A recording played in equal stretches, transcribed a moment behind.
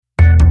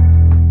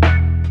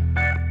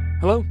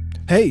Hello.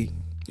 Hey.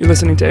 You're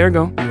listening to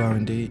Ergo. You are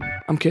indeed.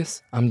 I'm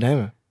Kiss. I'm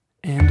Damon.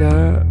 And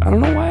I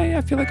don't know why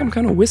I feel like I'm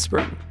kind of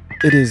whispering.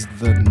 It is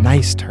the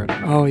nice turtle.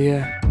 Oh,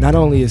 yeah. Not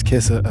only is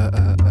Kiss a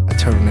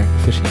turtleneck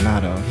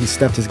aficionado, he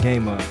stepped his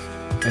game up.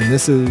 And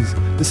this is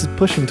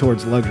pushing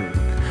towards luxury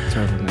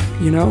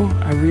turtleneck. You know,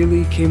 I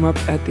really came up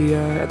at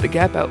the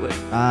Gap Outlet.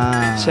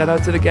 Shout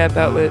out to the Gap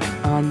Outlet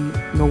on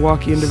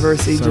Milwaukee and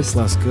Diversey.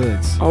 Surplus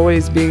goods.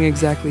 Always being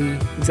exactly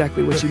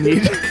what you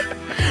need.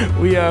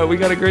 We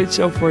got a great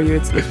show for you.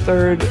 It's the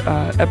third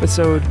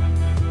episode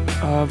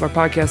of our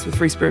podcast with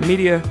Free Spirit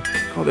Media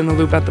called In the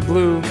Loop at the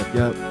Blue.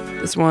 Yep.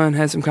 This one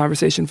has some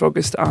conversation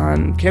focused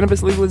on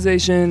cannabis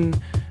legalization,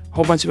 a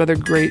whole bunch of other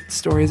great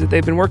stories that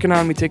they've been working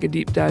on. We take a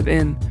deep dive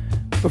in.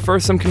 But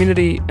first, some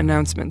community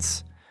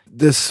announcements.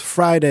 This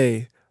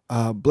Friday,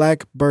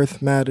 Black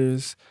Birth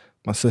Matters.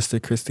 My sister,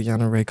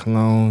 Christiana Ray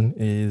Colon,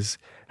 is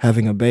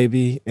having a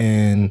baby,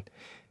 and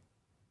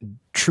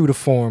true to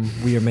form,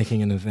 we are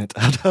making an event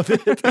out of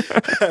it.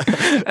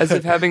 As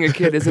if having a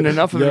kid isn't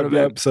enough of an event.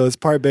 Yep. So it's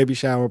part baby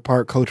shower,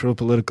 part cultural,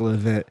 political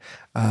event,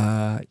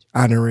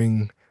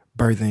 honoring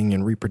birthing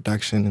and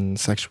reproduction and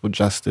sexual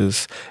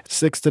justice.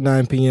 6 to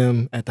 9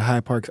 p.m. at the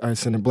Hyde Park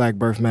Arts Center. Black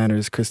Birth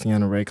Matters,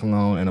 Christiana Ray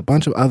Colon, and a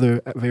bunch of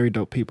other very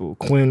dope people.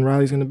 Quinn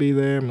Riley's going to be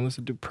there, Melissa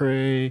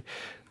Dupre.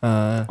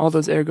 All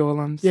those Ergo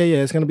alums. Yeah,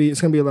 it's gonna be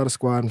a lot of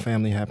squad and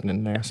family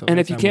happening there. So, and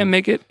if you can't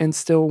make it and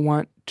still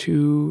want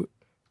to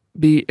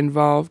be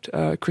involved,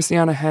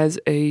 Christiana has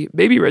a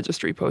baby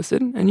registry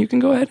posted, and you can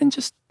go ahead and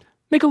just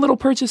make a little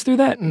purchase through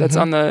that. Mm-hmm. That's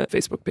on the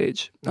Facebook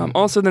page.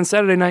 Also, then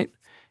Saturday night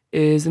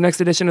is the next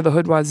edition of the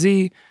Hoodwah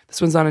Z.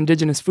 This one's on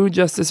Indigenous food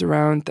justice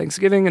around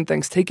Thanksgiving and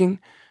Thanks-taking.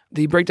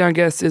 The breakdown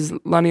guest is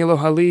Lani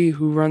Aloha Lee,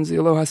 who runs the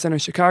Aloha Center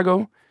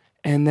Chicago,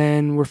 and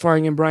then we're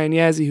flying in Brian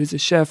Yazzie, who's a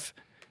chef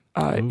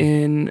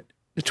in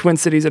the Twin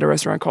Cities at a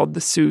restaurant called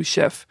The Sioux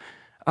Chef,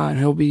 and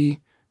he'll be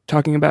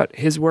talking about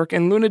his work.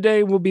 And Luna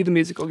Day will be the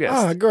musical guest.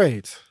 Ah,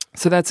 great.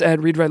 So that's at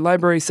Read Write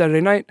Library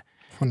Saturday night.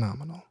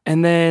 Phenomenal.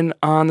 And then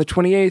on the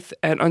 28th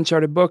at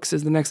Uncharted Books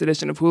is the next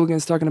edition of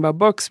Hooligans Talking About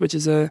Books, which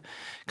is a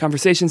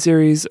conversation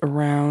series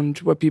around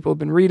what people have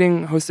been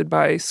reading, hosted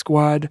by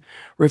Squad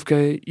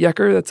Rivka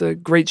Yecker. That's a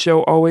great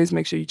show always.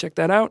 Make sure you check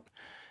that out.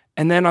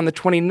 And then on the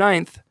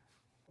 29th,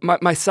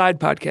 my side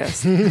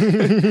podcast,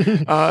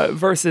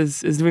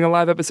 Versus, is doing a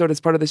live episode as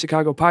part of the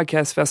Chicago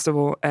Podcast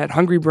Festival at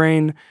Hungry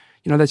Brain.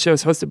 You know, that show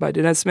is hosted by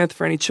Danette Smith,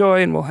 Franny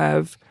Choi, and we'll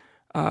have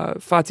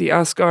Fatih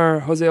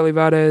Asghar, Jose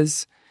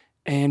Olivares,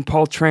 and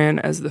Paul Tran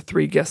as the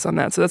three guests on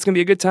that. So that's going to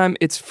be a good time.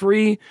 It's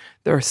free.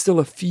 There are still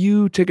a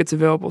few tickets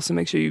available, so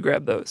make sure you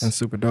grab those. That's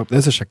super dope.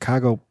 There's a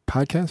Chicago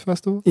Podcast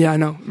Festival? Yeah, I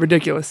know.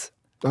 Ridiculous.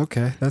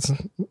 Okay,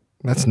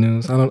 that's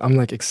news. I'm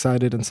like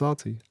excited and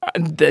salty.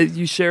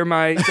 You share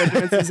my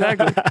sentiments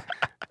exactly.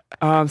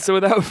 So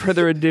without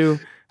further ado,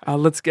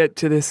 let's get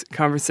to this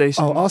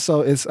conversation. Oh,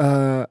 also, it's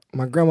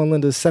my grandma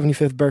Linda's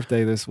 75th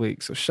birthday this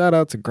week, so shout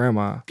out to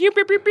Grandma. Pew,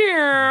 pew, pew, pew.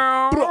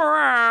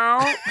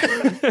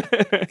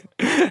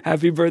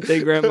 Happy birthday,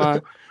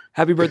 Grandma.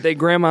 Happy birthday,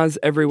 grandmas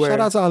everywhere. Shout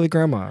out to all the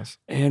grandmas.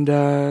 And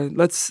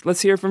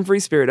let's hear from Free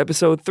Spirit,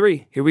 episode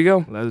 3. Here we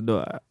go. Let's do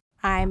it.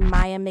 I'm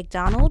Maya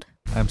McDonald.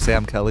 I'm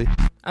Sam Kelly.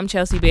 I'm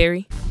Chelsea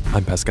Berry.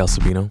 I'm Pascal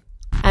Sabino.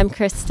 I'm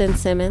Kristen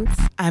Simmons.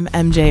 I'm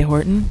MJ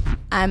Horton.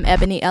 I'm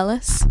Ebony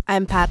Ellis.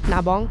 I'm Pat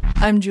Nabong.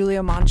 I'm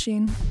Julia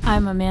Monchin.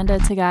 I'm Amanda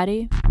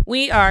Tagadi.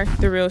 We are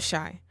The Real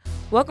Shy.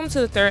 Welcome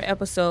to the third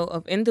episode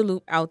of In the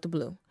Loop Out the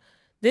Blue.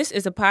 This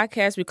is a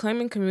podcast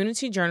reclaiming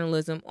community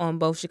journalism on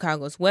both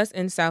Chicago's West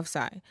and South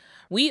Side.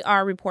 We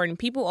are reporting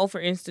people over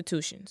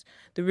institutions.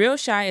 The Real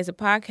Shy is a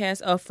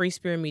podcast of Free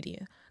Spirit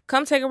Media.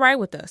 Come take a ride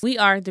with us. We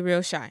are The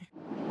Real Shy.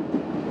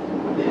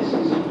 This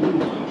is a Blue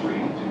Line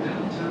train to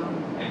downtown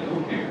and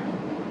O'Hare.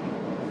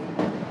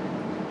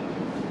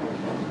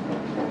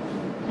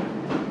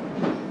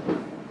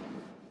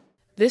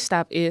 This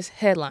stop is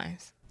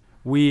Headlines.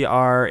 We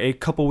are a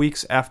couple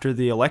weeks after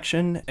the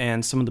election,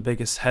 and some of the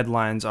biggest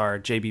headlines are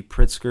J.B.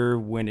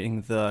 Pritzker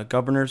winning the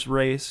governor's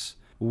race.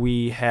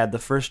 We had the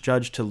first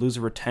judge to lose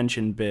a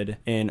retention bid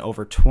in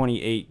over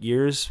 28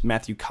 years.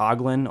 Matthew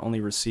Coughlin only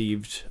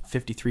received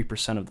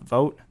 53% of the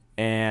vote.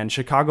 And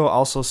Chicago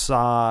also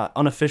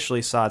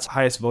unofficially saw its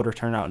highest voter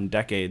turnout in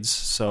decades.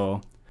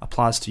 So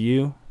applause to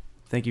you.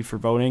 Thank you for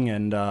voting.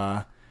 And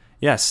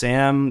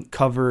Sam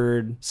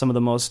covered some of the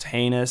most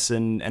heinous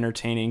and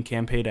entertaining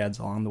campaign ads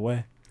along the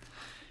way.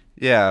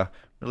 Yeah,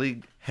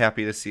 really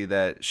happy to see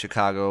that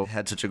Chicago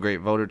had such a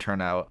great voter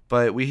turnout.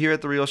 But we here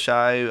at The Real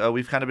Shy,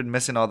 we've kind of been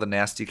missing all the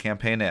nasty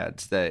campaign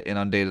ads that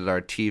inundated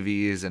our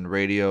TVs and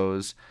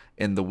radios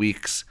in the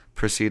weeks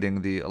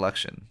preceding the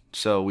election.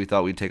 So we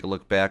thought we'd take a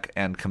look back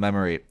and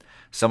commemorate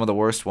some of the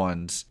worst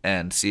ones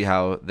and see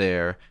how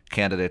their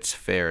candidates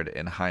fared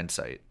in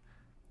hindsight.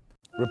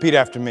 Repeat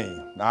after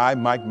me. I,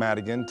 Mike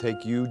Madigan,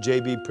 take you,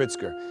 J.B.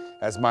 Pritzker,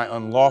 as my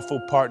unlawful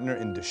partner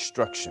in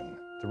destruction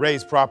to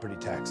raise property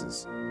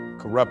taxes,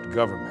 corrupt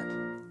government,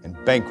 and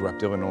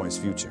bankrupt Illinois'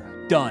 future.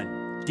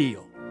 Done.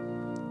 Deal.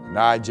 And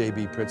I,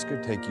 J.B.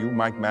 Pritzker, take you,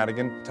 Mike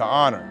Madigan, to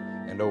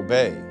honor and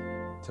obey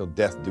till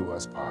death do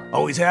us part.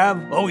 Always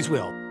have, always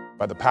will.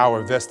 By the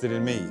power vested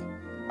in me,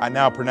 I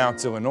now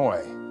pronounce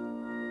Illinois.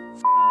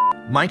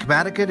 Mike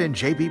Madigan and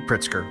J.B.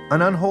 Pritzker,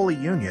 an unholy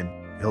union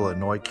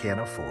Illinois can't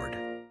afford.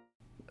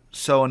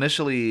 So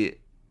initially,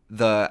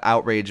 the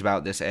outrage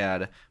about this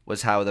ad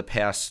was how the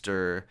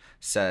pastor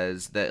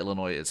says that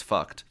Illinois is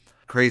fucked.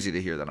 Crazy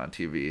to hear that on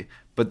TV.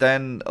 But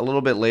then a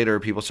little bit later,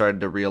 people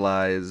started to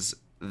realize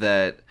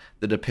that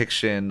the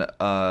depiction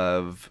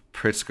of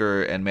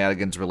Pritzker and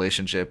Madigan's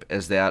relationship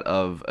as that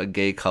of a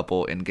gay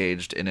couple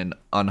engaged in an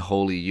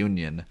unholy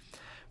union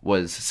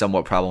was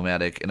somewhat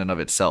problematic in and of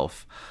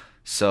itself.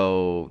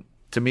 So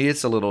to me,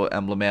 it's a little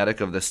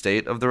emblematic of the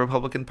state of the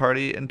Republican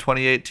Party in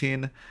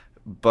 2018,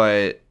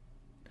 but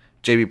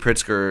J.B.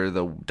 Pritzker,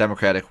 the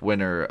Democratic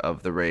winner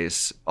of the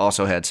race,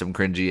 also had some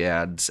cringy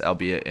ads,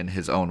 albeit in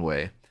his own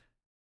way.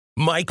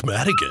 Mike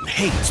Madigan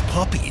hates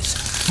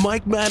puppies.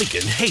 Mike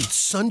Madigan hates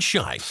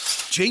sunshine.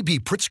 J.B.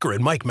 Pritzker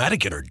and Mike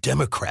Madigan are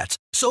Democrats,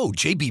 so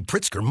J.B.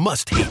 Pritzker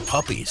must hate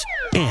puppies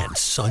and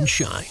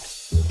sunshine.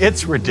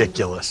 It's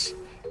ridiculous.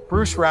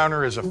 Bruce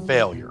Rauner is a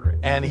failure,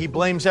 and he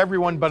blames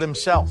everyone but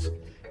himself.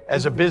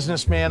 As a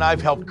businessman,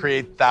 I've helped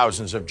create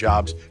thousands of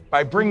jobs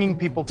by bringing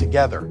people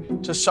together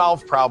to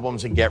solve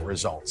problems and get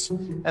results.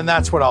 And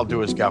that's what I'll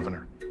do as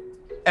governor.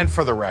 And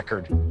for the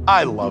record,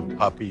 I love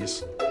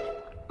puppies.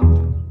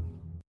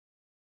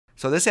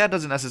 So this ad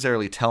doesn't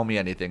necessarily tell me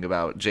anything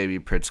about J.B.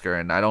 Pritzker,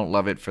 and I don't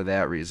love it for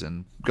that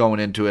reason. Going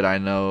into it, I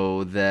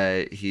know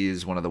that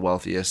he's one of the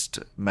wealthiest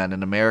men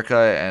in America,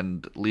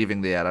 and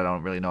leaving the ad, I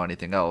don't really know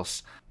anything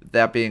else.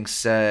 That being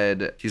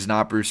said, he's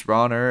not Bruce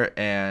Rauner,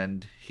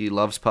 and he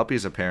loves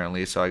puppies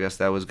apparently, so I guess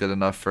that was good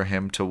enough for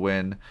him to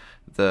win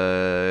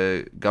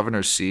the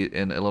governor's seat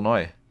in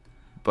Illinois.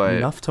 But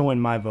enough to win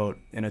my vote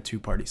in a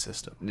two-party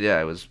system. Yeah,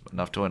 it was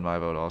enough to win my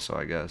vote also,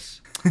 I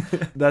guess.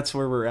 That's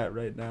where we're at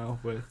right now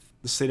with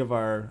the state of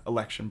our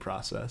election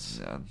process.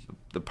 Yeah,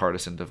 the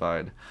partisan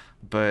divide.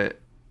 But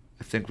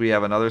I think we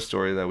have another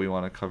story that we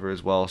want to cover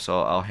as well,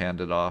 so I'll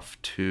hand it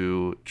off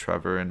to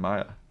Trevor and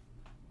Maya.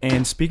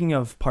 And speaking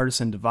of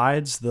partisan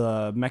divides,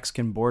 the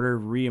Mexican border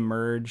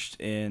reemerged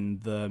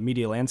in the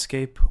media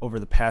landscape over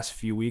the past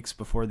few weeks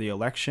before the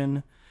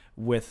election,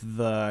 with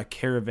the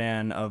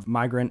caravan of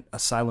migrant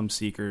asylum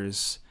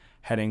seekers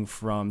heading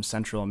from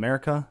Central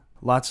America.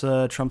 Lots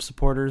of Trump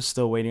supporters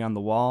still waiting on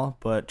the wall,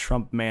 but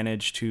Trump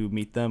managed to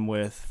meet them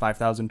with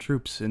 5,000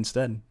 troops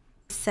instead.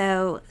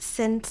 So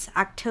since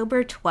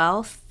October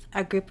 12th,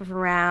 a group of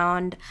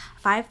around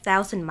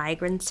 5,000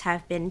 migrants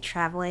have been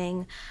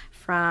traveling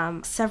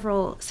from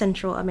several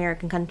Central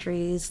American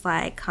countries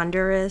like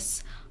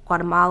Honduras,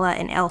 Guatemala,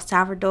 and El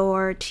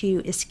Salvador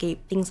to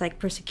escape things like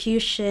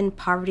persecution,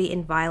 poverty,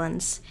 and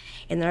violence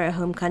in their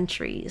home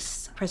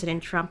countries.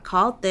 President Trump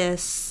called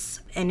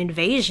this an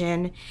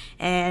invasion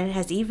and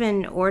has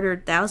even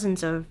ordered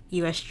thousands of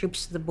U.S.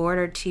 troops to the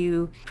border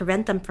to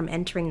prevent them from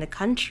entering the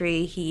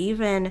country. He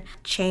even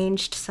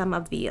changed some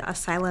of the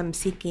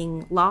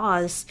asylum-seeking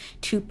laws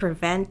to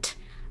prevent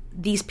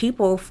these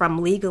people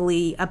from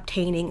legally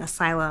obtaining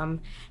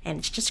asylum, and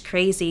it's just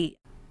crazy.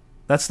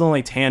 That's the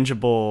only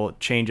tangible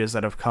changes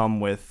that have come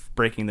with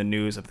breaking the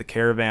news of the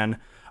caravan.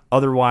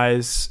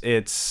 Otherwise,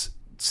 it's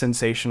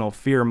sensational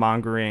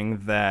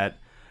fear-mongering that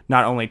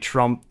not only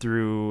Trump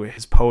through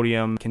his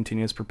podium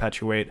continues to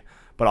perpetuate,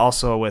 but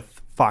also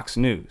with Fox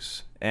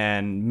News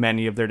and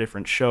many of their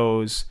different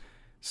shows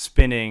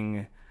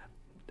spinning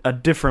a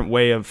different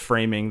way of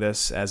framing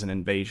this as an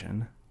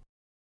invasion.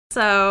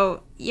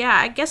 So, yeah,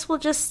 I guess we'll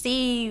just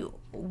see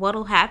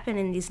what'll happen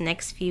in these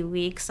next few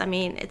weeks. I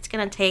mean, it's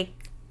going to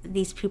take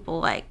these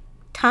people like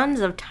tons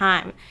of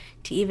time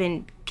to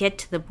even get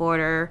to the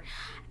border.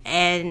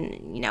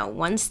 And, you know,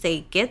 once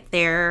they get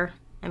there,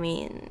 I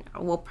mean,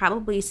 we'll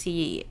probably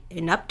see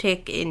an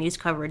uptick in news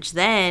coverage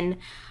then.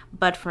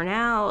 But for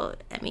now,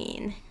 I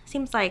mean, it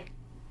seems like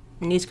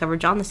news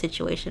coverage on the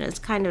situation is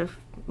kind of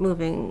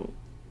moving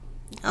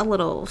a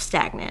little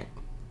stagnant.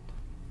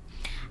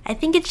 I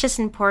think it's just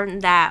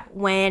important that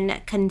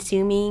when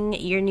consuming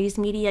your news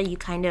media, you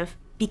kind of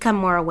become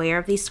more aware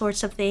of these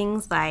sorts of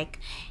things, like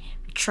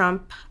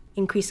Trump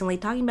increasingly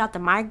talking about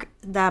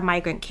the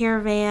migrant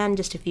caravan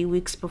just a few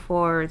weeks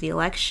before the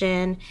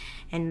election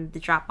and the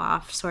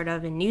drop-off sort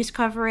of in news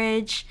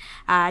coverage.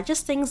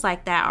 Just things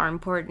like that are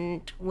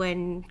important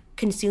when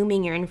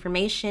consuming your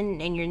information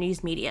and your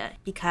news media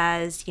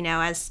because, you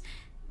know, as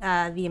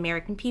the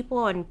American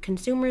people and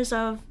consumers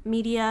of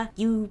media,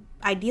 you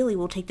ideally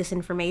will take this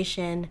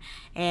information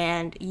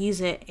and use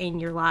it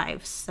in your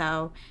lives.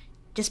 So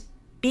just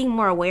being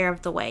more aware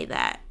of the way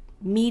that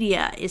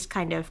media is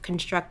kind of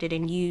constructed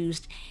and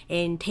used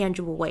in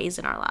tangible ways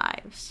in our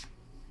lives.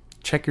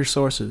 Check your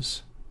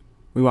sources.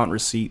 We want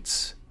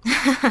receipts.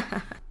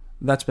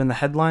 That's been the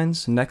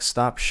headlines. Next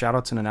stop,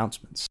 shoutouts and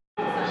announcements.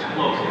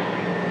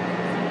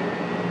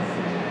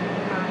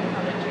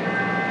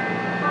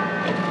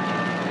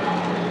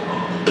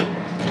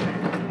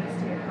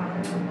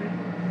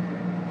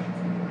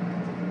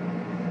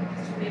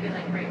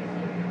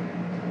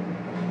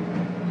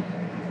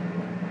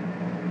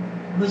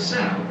 The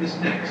South is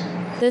next.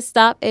 This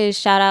stop is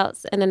shout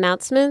outs and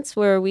announcements,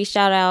 where we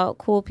shout out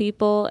cool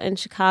people in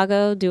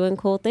Chicago doing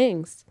cool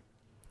things.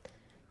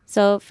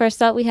 So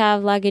first up, we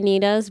have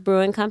Lagunitas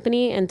Brewing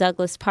Company in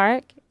Douglas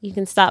Park. You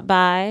can stop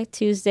by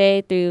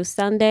Tuesday through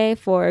Sunday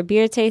for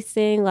beer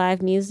tasting,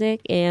 live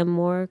music, and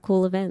more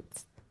cool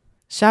events.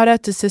 Shout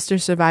out to Sister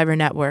Survivor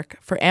Network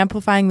for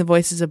amplifying the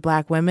voices of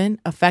Black women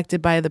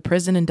affected by the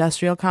prison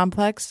industrial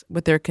complex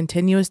with their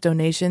continuous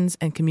donations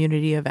and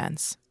community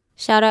events.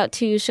 Shout out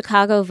to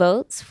Chicago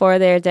Votes for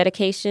their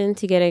dedication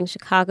to getting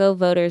Chicago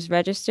voters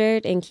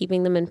registered and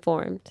keeping them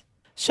informed.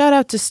 Shout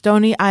out to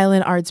Stony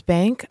Island Arts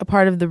Bank, a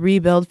part of the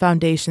Rebuild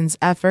Foundation's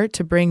effort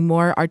to bring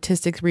more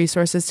artistic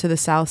resources to the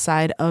south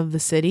side of the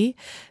city.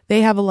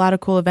 They have a lot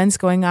of cool events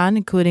going on,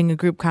 including a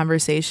group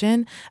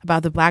conversation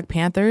about the Black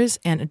Panthers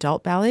and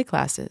adult ballet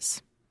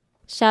classes.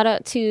 Shout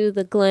out to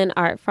the Glen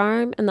Art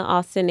Farm in the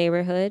Austin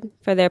neighborhood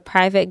for their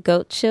private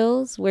goat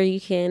chills, where you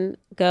can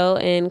go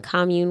and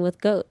commune with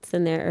goats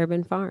in their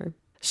urban farm.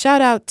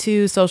 Shout out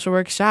to Social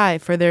Work Shy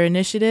for their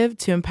initiative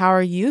to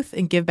empower youth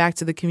and give back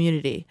to the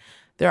community.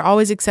 They're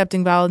always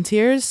accepting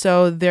volunteers,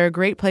 so they're a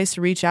great place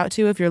to reach out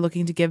to if you're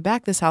looking to give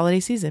back this holiday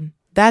season.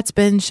 That's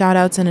been shout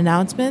outs and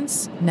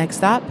announcements.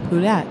 Next up, Who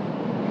Dat?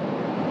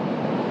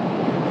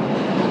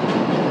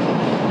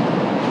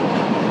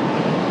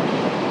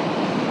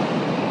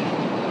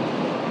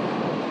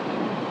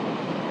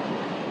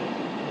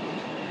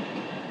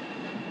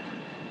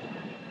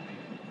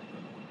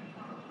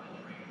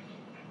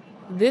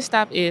 This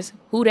stop is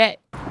Who Dat?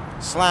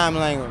 Slime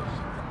language.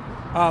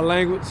 Our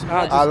language.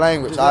 Our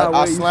language.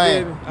 Our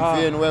slang. You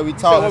feel the way we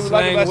talk.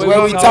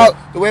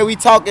 The way we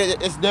talk,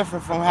 it's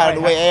different from how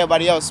the way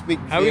everybody else speak.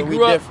 We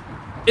different.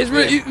 It's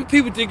really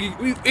people think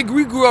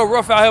we grew up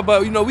rough out here,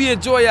 but we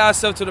enjoy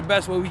ourselves to the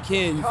best way we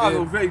can. You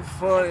feel? Very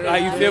fun.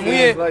 Like you feel me?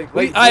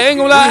 I ain't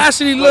gonna lie. I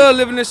actually love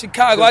living in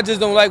Chicago. I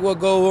just don't like what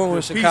goes on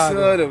in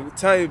Chicago. Pizza, the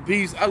Italian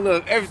beefs. I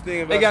love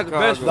everything about They got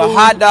Chicago. the best food. The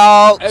hot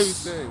dogs.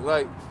 Everything.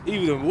 Like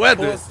even the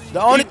weather.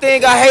 The only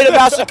thing I hate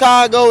about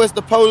Chicago is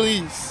the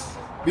police.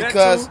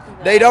 Because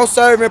they don't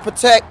serve and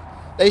protect,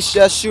 they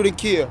just shoot and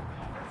kill.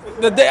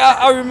 The day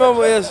I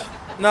remember is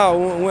when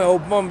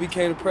Obama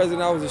became the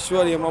president, I was a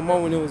shorty and my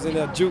mom when it was in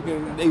there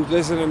juking, they was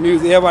listening to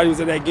music, everybody was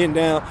in there getting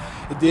down,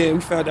 and then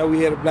we found out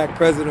we had a black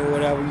president or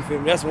whatever, you feel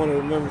me? That's one of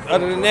the memories.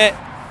 Other than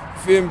that,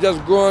 you feel me,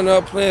 just growing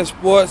up, playing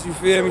sports, you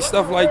feel me,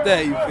 stuff like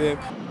that, you feel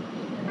me?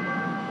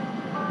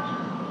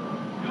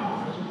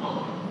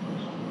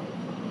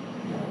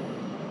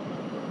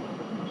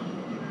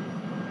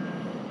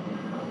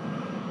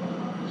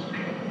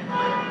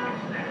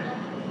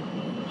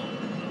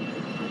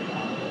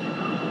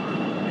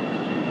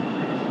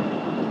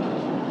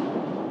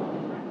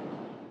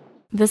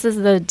 This is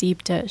the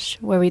Deep Dish,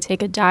 where we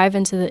take a dive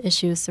into the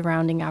issues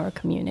surrounding our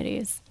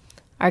communities.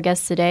 Our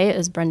guest today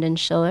is Brendan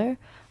Schiller,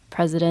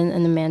 president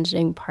and the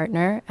managing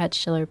partner at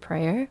Schiller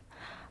Prayer,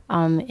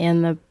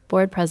 and the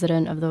board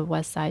president of the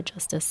West Side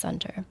Justice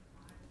Center.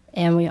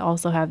 And we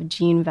also have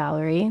Jean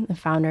Valerie, the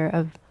founder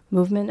of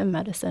Movement and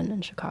Medicine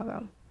in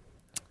Chicago.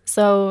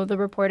 So the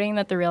reporting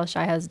that The Real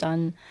Shy has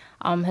done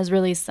has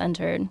really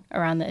centered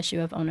around the issue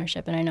of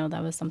ownership, and I know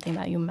that was something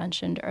that you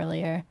mentioned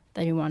earlier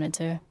that you wanted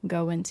to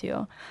go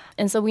into.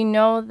 And so we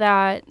know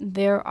that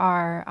there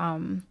are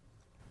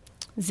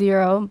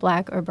 0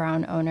 Black or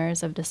brown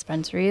owners of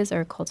dispensaries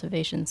or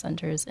cultivation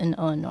centers in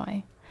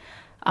Illinois.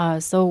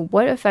 So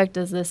what effect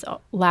does this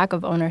lack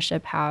of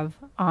ownership have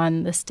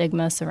on the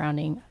stigma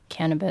surrounding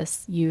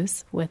cannabis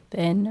use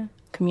within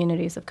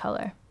communities of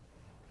color?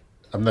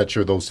 I'm not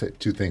sure those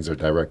two things are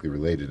directly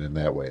related in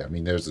that way. I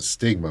mean, there's a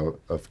stigma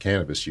of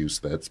cannabis use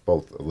that's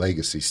both a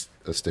legacy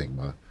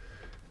stigma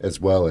as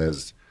well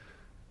as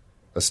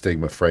a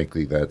stigma,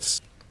 frankly,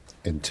 that's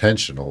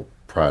intentional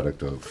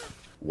product of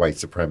white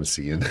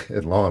supremacy in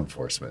law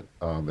enforcement.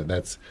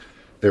 And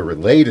they're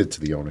related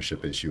to the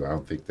ownership issue. I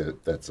don't think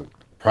that's a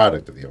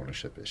product of the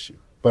ownership issue.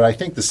 But I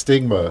think the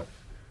stigma,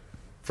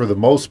 for the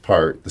most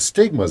part, the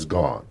stigma is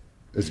gone,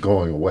 is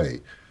going away.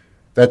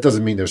 That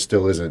doesn't mean there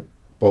still isn't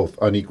both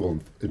unequal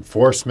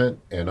enforcement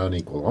and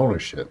unequal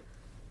ownership.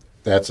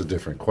 That's a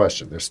different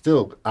question. There's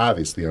still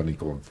obviously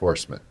unequal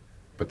enforcement,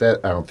 but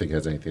that I don't think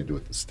has anything to do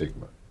with the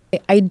stigma.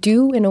 I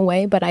do in a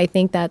way, but I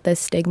think that the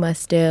stigma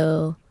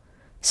still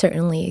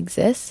certainly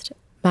exists.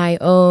 My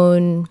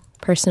own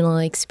personal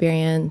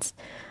experience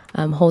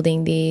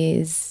holding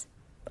these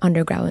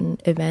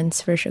underground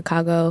events for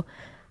Chicago,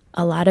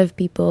 a lot of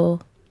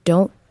people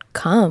don't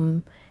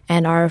come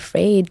and are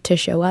afraid to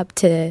show up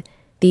to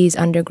these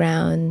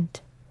underground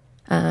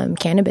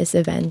cannabis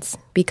events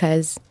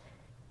because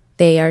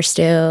they're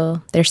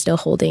still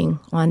holding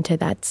on to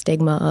that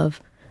stigma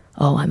of,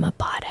 oh, I'm a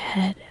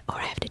pothead, or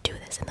I have to do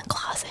this in the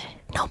closet.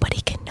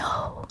 Nobody can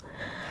know.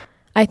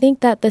 I think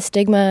that the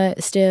stigma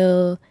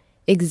still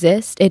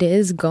exists. It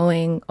is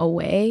going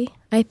away,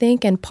 I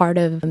think, and part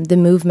of the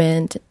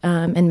movement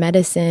and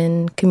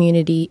medicine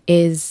community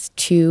is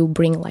to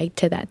bring light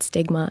to that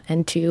stigma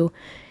and to,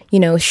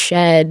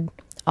 shed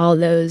all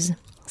those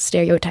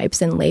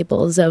stereotypes and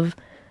labels of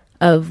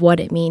of what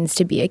it means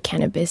to be a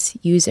cannabis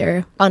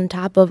user, on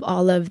top of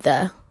all of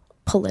the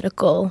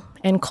political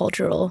and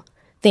cultural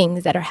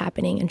things that are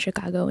happening in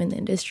Chicago in the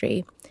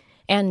industry,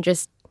 and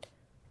just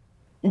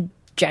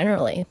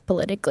generally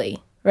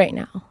politically right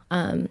now.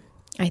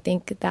 I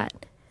think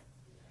that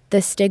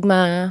the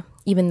stigma,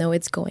 even though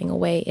it's going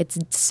away, it's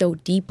so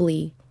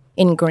deeply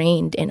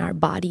ingrained in our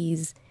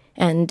bodies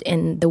and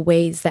in the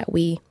ways that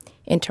we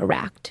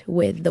interact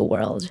with the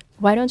world.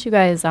 Why don't you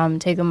guys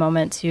take a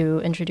moment to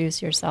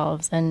introduce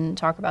yourselves and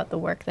talk about the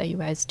work that you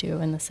guys do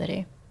in the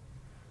city?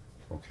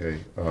 Okay,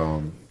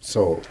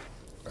 so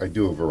I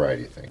do a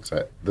variety of things.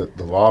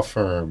 The law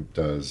firm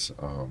does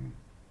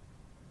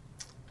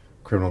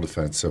criminal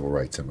defense, civil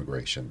rights,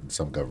 immigration, and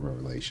some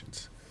government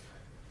relations.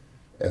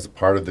 As a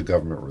part of the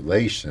government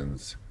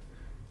relations,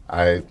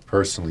 I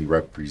personally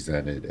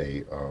represented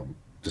a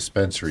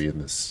dispensary in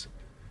this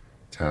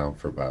town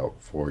for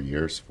about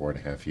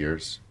 4.5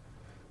 years.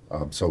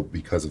 So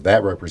because of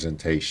that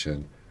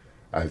representation,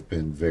 I've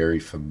been very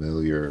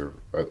familiar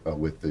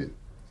with the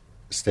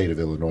state of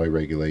Illinois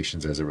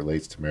regulations as it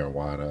relates to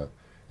marijuana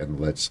and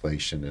the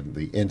legislation and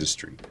the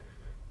industry.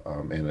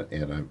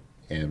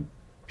 And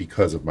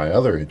because of my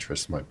other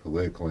interests, my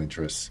political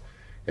interests,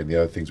 and the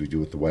other things we do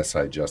with the West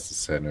Side Justice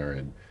Center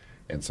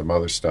and some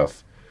other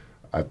stuff,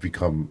 I've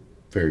become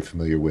very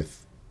familiar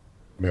with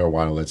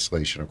marijuana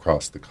legislation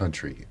across the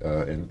country.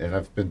 And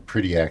I've been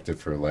pretty active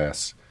for the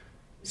last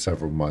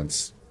several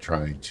months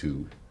trying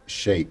to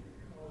shape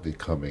the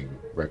coming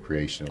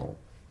recreational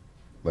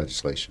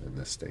legislation in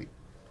this state.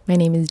 My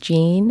name is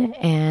Jean,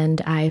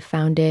 and I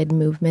founded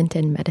Movement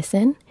in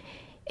Medicine.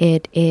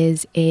 It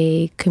is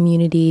a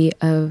community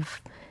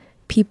of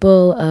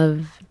people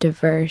of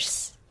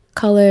diverse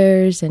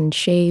colors and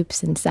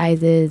shapes and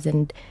sizes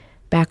and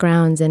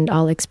backgrounds and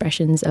all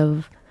expressions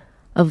of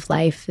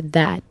life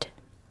that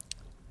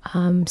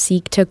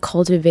seek to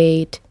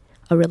cultivate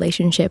a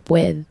relationship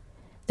with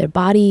their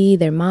body,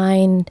 their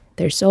mind,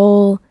 their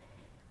soul,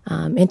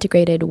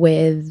 integrated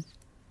with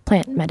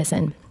plant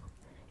medicine.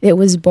 It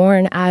was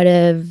born out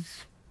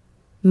of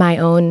my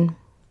own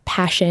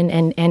passion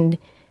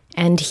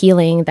and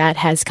healing that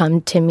has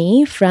come to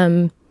me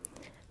from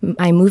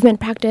my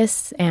movement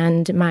practice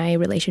and my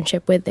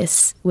relationship with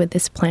this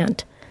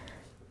plant.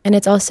 And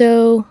it's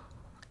also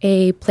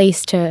a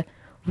place to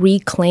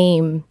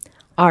reclaim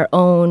our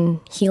own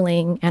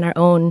healing and our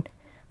own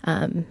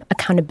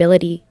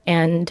accountability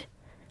and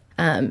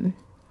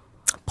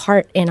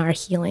part in our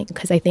healing.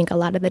 Because I think a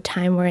lot of the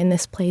time we're in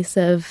this place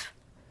of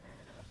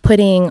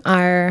putting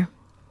our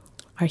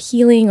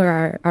healing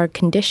or our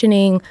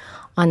conditioning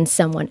on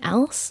someone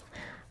else.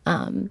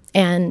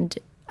 And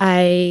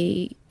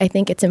I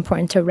think it's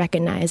important to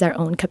recognize our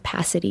own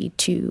capacity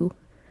to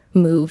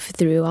move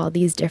through all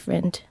these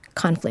different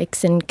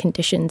conflicts and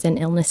conditions and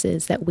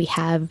illnesses that we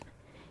have,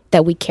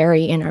 that we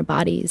carry in our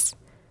bodies.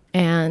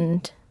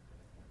 And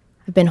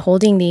I've been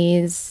holding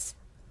these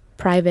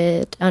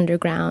private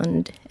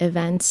underground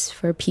events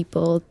for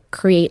people,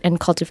 create and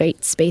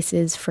cultivate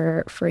spaces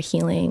for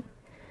healing,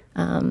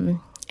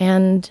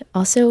 and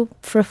also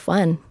for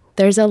fun.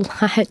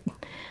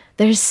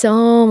 There's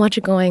so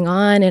much going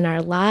on in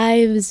our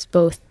lives,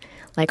 both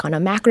like on a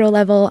macro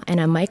level and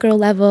a micro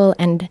level,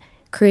 and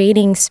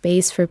creating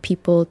space for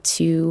people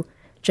to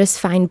just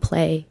find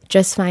play,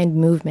 just find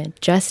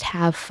movement, just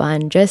have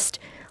fun, just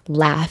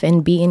laugh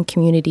and be in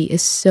community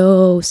is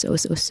so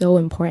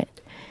important.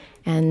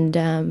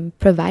 And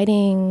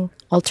providing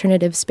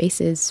alternative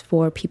spaces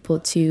for people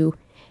to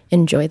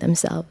enjoy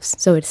themselves.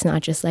 So it's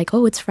not just like,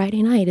 oh, it's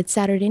Friday night, it's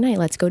Saturday night,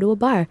 let's go to a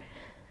bar.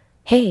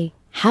 Hey,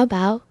 how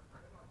about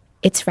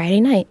it's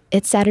Friday night,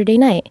 it's Saturday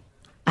night,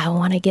 I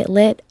want to get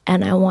lit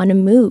and I want to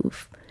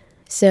move.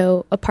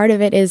 So a part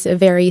of it is a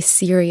very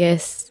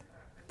serious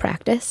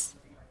practice,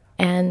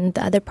 and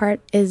the other part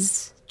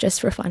is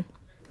just for fun.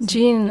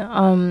 Jean,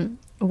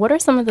 what are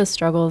some of the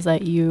struggles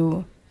that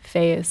you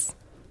face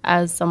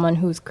as someone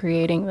who's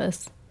creating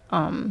this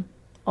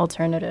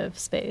alternative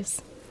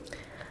space?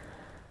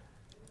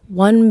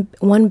 One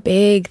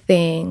big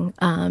thing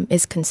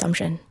is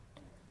consumption,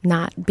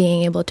 not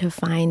being able to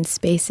find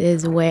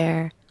spaces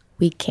where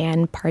we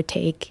can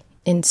partake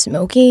in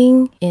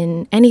smoking,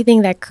 in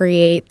anything that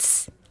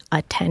creates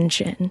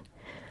attention,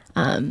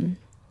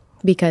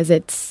 because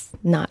it's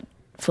not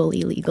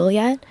fully legal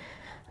yet.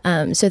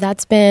 So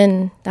that's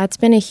been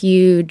a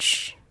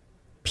huge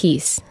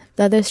piece.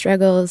 The other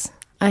struggles,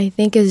 I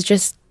think, is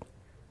just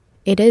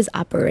it is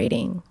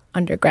operating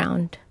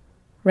underground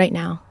right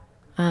now.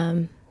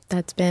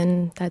 That's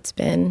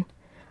been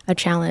a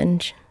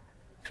challenge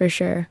for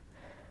sure.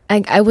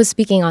 I was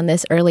speaking on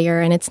this earlier,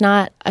 and it's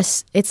not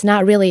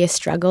really a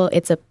struggle.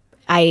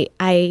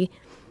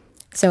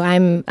 So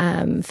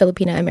I'm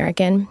Filipino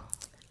American,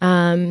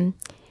 and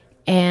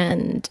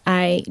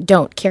I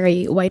don't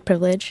carry white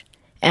privilege,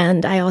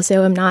 and I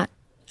also am not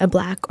a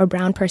black or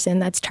brown person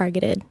that's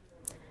targeted.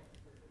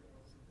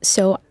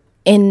 So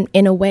in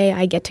a way,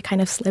 I get to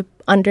kind of slip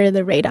under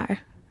the radar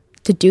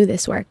to do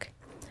this work,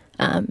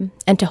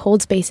 and to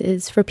hold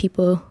spaces for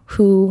people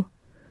who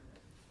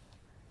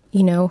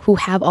who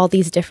have all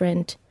these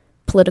different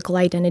political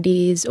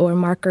identities or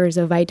markers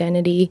of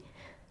identity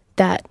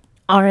that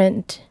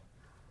aren't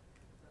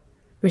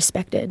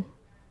respected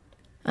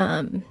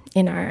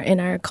in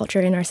our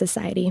culture, in our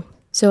society.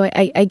 So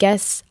I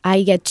guess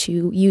I get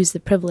to use the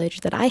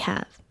privilege that I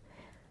have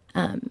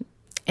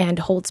and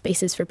hold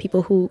spaces for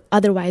people who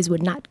otherwise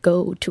would not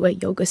go to a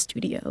yoga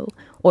studio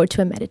or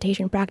to a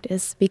meditation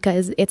practice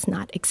because it's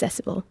not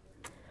accessible.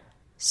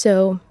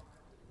 So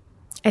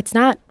it's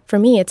not, for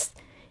me,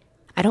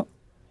 I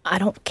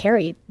don't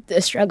carry the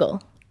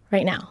struggle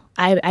right now.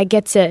 I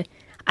get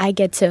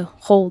to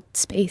hold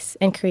space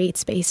and create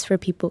space for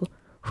people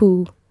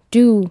who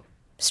do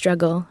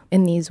struggle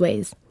in these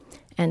ways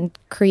and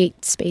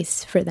create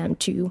space for them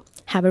to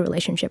have a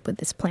relationship with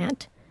this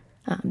plant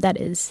that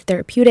is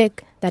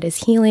therapeutic, that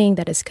is healing,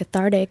 that is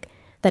cathartic,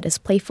 that is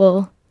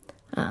playful,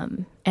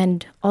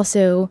 and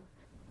also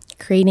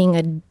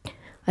creating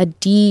a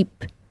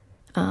deep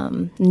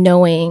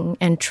knowing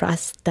and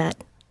trust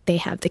that they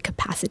have the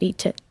capacity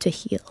to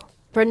heal.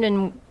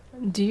 Brendan,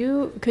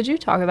 could you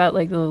talk about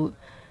like the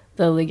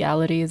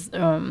legalities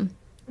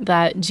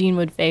that Jean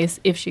would face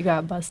if she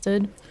got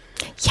busted?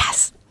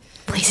 Yes,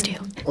 please do.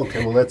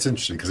 Okay, well that's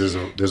interesting because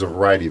there's a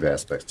variety of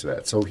aspects to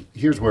that. So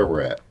here's where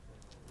we're at.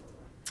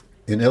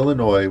 In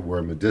Illinois, we're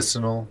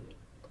a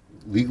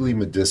legally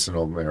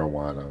medicinal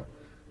marijuana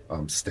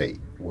state.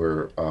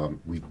 Where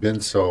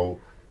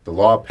the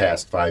law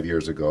passed 5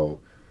 years ago.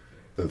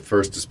 The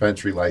first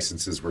dispensary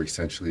licenses were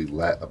essentially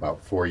let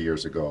about 4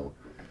 years ago.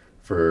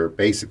 For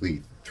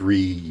basically 3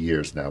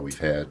 years now, we've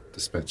had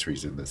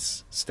dispensaries in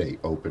this state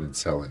open and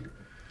selling.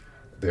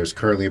 There's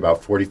currently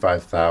about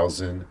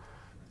 45,000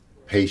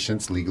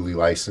 patients legally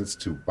licensed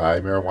to buy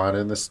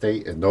marijuana in the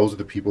state, and those are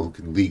the people who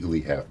can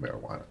legally have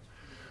marijuana.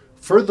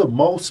 For the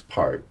most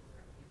part,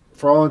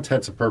 for all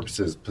intents and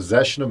purposes,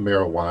 possession of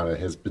marijuana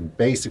has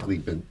basically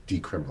been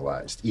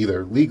decriminalized,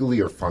 either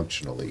legally or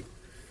functionally.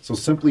 So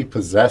simply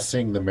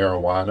possessing the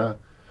marijuana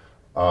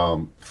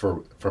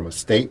from a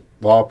state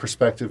law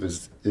perspective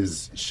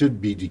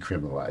should be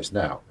decriminalized.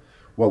 Now,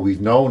 what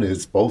we've known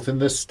is both in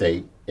this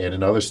state and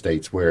in other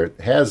states where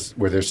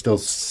there's still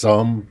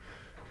some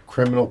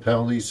criminal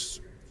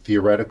penalties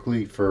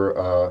theoretically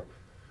for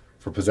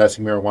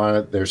possessing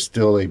marijuana, there's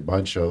still a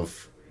bunch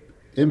of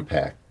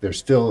impact. There's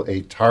still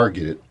a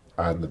target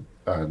on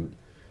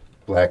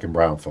black and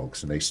brown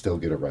folks, and they still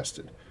get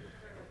arrested.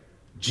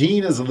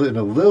 Jean is in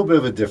a little bit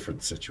of a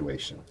different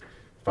situation.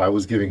 If I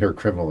was giving her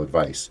criminal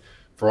advice,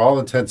 for all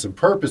intents and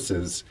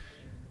purposes,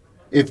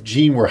 if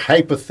Jean were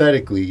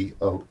hypothetically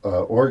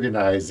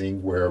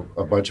organizing where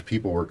a bunch of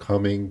people were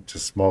coming to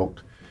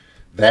smoke,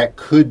 that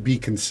could be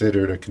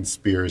considered a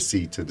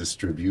conspiracy to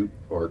distribute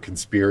or a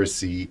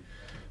conspiracy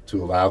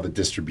to allow the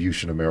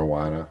distribution of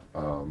marijuana,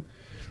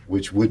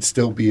 which would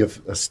still be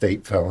a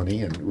state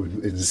felony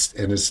and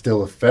is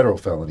still a federal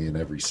felony in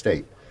every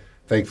state.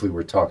 Thankfully,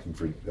 we're talking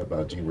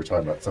about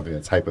something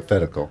that's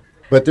hypothetical.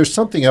 But there's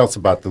something else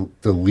about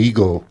the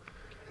legal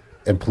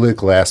and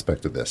political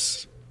aspect of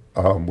this,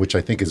 which I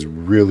think is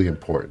really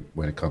important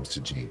when it comes to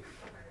Jean.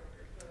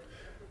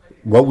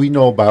 What we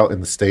know about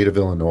in the state of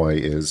Illinois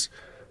is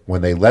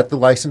when they let the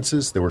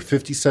licenses, there were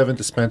 57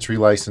 dispensary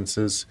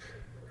licenses,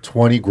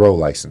 20 grow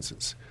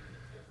licenses.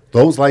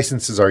 Those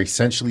licenses are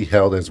essentially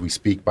held as we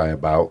speak by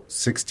about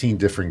 16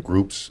 different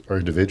groups or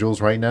individuals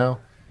right now.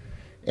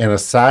 And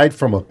aside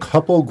from a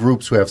couple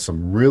groups who have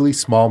some really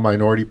small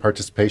minority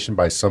participation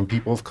by some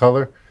people of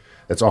color,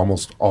 that's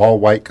almost all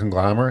white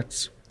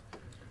conglomerates.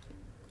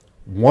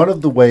 One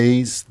of the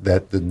ways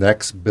that the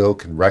next bill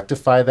can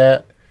rectify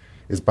that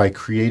is by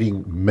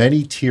creating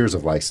many tiers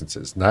of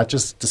licenses, not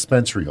just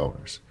dispensary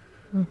owners,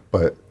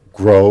 but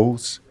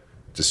grows,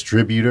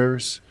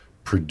 distributors,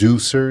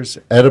 producers,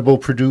 edible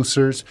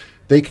producers.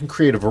 They can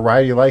create a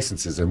variety of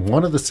licenses, and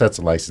one of the sets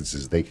of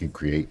licenses they can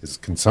create is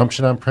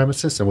consumption on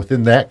premises, and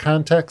within that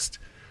context,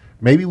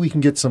 maybe we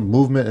can get some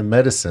movement in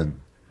medicine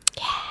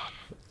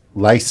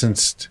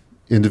licensed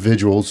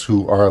individuals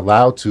who are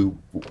allowed to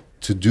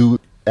do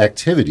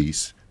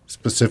activities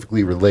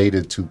specifically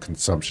related to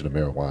consumption of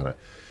marijuana.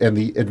 And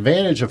the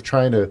advantage of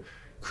trying to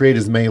create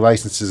as many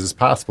licenses as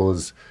possible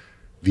is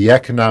the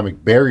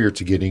economic barrier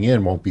to getting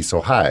in won't be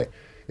so high.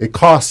 It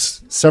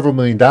costs several $1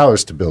 million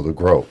to build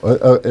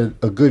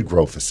a good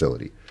grow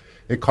facility.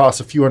 It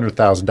costs a few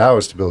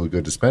 $100,000 to build a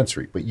good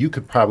dispensary, but you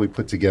could probably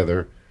put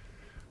together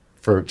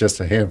for just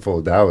a handful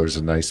of dollars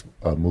a nice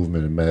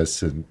movement in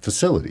medicine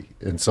facility.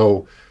 And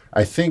so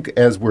I think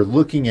as we're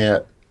looking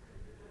at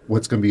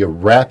what's going to be a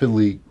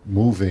rapidly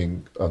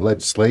moving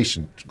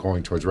legislation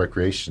going towards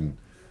recreational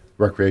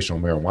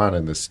marijuana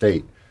in the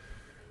state,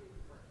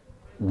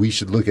 we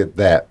should look at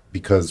that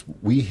because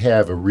we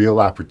have a real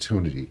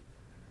opportunity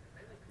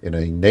in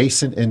a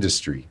nascent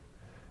industry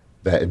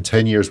that in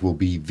 10 years will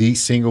be the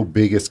single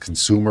biggest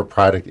consumer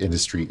product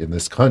industry in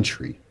this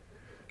country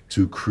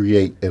to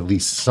create at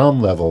least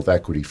some level of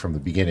equity from the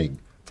beginning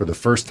for the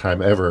first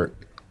time ever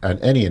on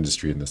any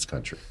industry in this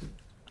country.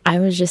 I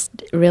was just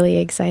really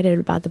excited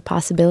about the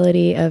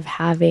possibility of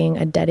having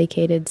a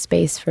dedicated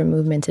space for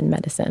movement in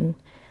medicine.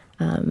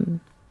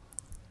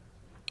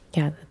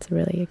 Yeah, that's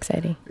really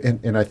exciting.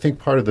 And I think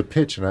part of the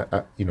pitch, and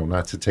I,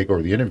 not to take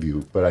over the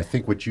interview, but I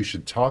think what you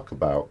should talk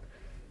about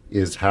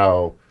is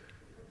how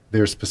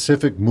there's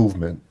specific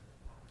movement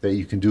that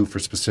you can do for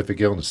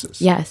specific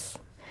illnesses. Yes.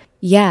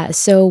 Yeah.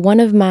 So one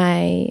of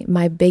my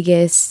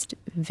biggest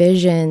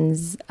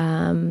visions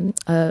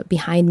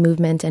behind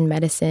movement and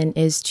medicine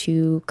is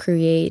to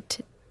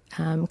create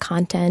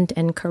content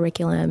and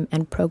curriculum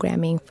and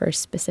programming for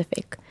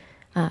specific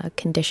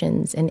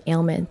conditions and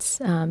ailments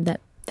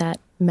that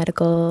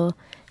medical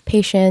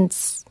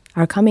patients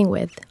are coming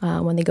with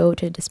when they go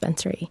to a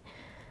dispensary.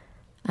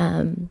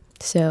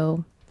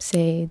 So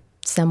say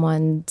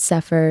someone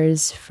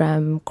suffers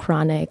from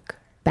chronic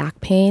back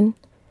pain,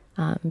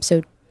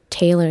 so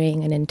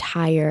tailoring an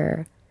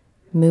entire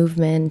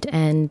movement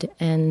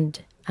and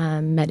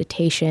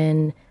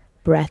meditation,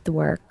 breath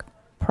work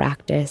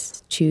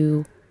practice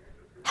to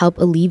help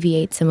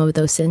alleviate some of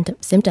those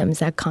symptoms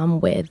that come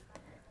with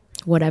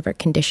whatever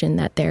condition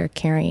that they're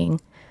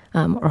carrying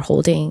or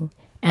holding,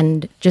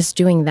 and just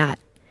doing that.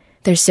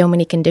 There's so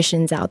many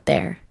conditions out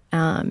there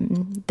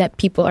that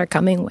people are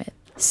coming with.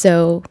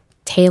 So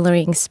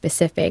tailoring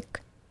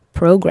specific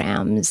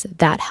programs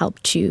that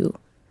help to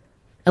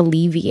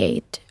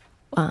alleviate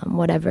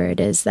whatever it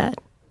is that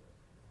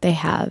they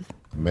have.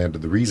 Amanda,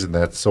 the reason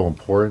that's so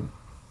important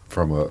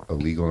from a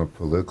legal and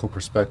political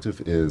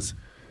perspective is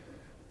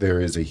there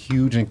is a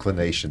huge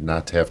inclination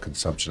not to have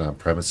consumption on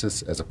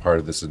premises as a part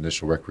of this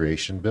initial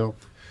recreation bill.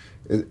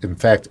 In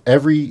fact,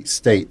 every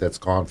state that's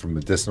gone from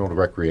medicinal to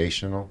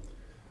recreational,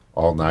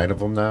 all 9 of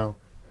them now,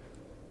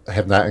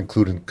 have not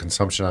included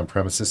consumption on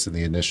premises in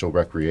the initial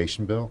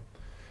recreation bill.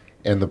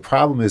 And the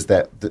problem is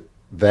that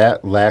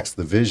that lacks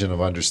the vision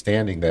of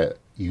understanding that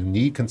you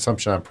need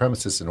consumption on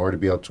premises in order to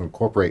be able to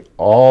incorporate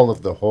all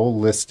of the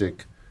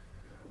holistic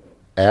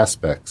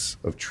aspects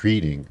of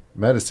treating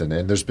medicine.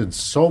 And there's been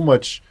so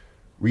much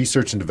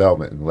research and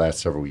development in the last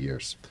several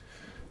years.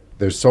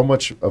 There's so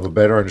much of a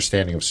better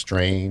understanding of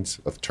strains,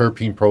 of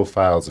terpene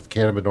profiles, of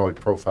cannabinoid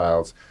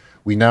profiles.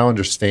 We now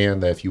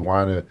understand that if you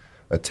want to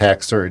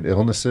attack certain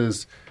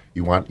illnesses,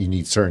 you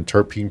need certain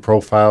terpene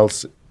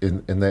profiles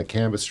in that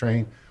cannabis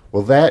strain.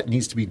 Well, that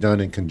needs to be done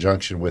in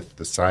conjunction with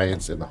the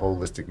science and the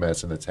holistic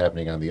medicine that's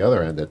happening on the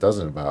other end that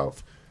doesn't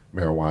involve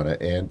marijuana.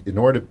 And in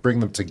order to bring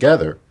them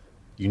together,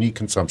 you need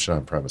consumption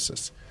on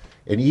premises.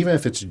 And even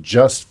if it's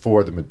just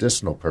for the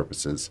medicinal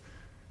purposes,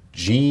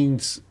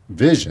 Gene's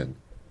vision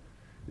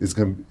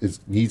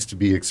needs to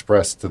be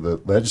expressed to the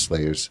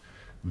legislators.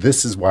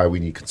 This is why we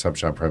need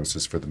consumption on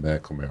premises for the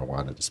medical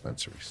marijuana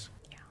dispensaries.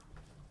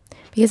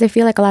 Because I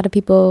feel like a lot of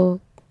people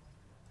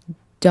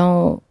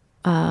don't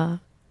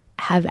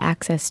have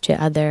access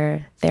to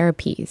other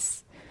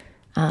therapies.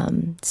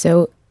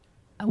 So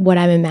what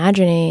I'm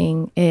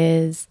imagining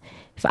is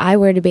if I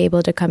were to be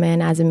able to come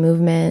in as a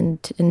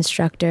movement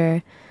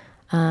instructor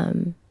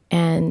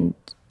and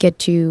get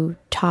to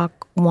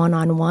talk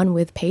one-on-one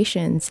with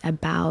patients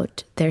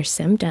about their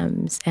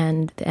symptoms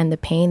and the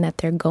pain that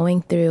they're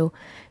going through,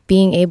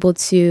 being able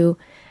to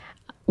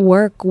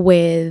work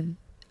with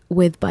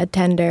bud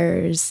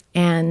tenders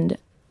and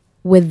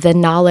with the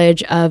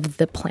knowledge of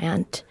the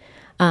plant,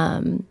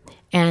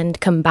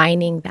 and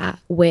combining that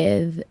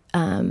with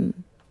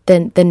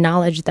the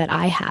knowledge that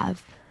I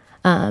have,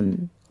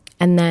 and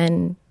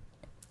then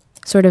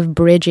sort of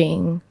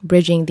bridging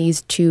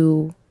these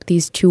two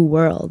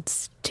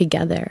worlds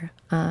together,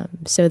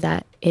 so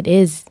that it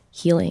is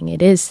healing,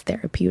 it is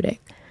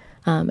therapeutic,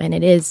 and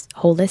it is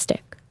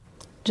holistic.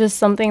 Just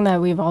something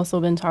that we've also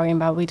been talking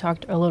about. We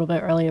talked a little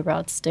bit earlier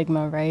about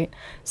stigma, right?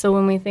 So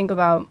when we think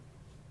about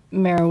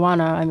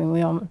marijuana, I mean,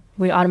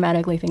 we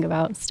automatically think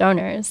about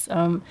stoners,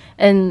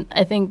 and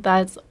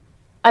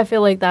I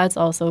feel like that's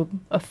also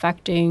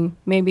affecting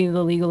maybe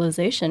the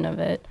legalization of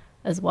it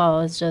as well.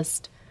 As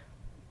just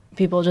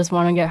people just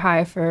want to get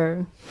high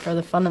for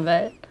the fun of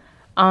it.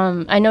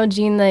 I know,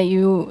 Gene, that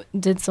you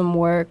did some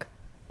work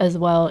as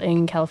well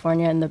in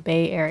California in the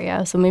Bay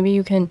Area, so maybe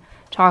you can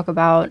talk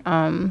about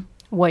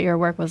what your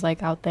work was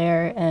like out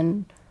there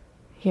and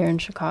here in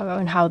Chicago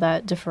and how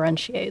that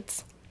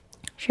differentiates.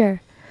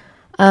 Sure.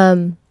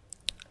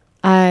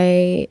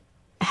 I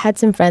had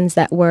some friends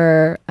that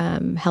were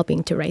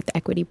helping to write the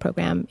equity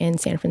program in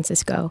San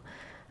Francisco,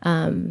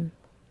 who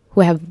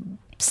have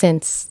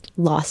since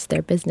lost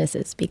their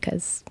businesses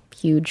because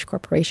huge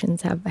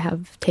corporations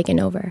have taken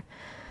over.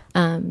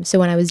 So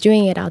when I was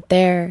doing it out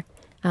there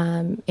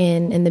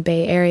in the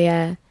Bay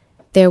Area,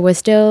 there was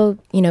still,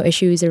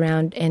 issues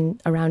around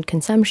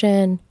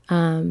consumption.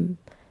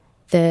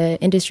 The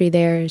industry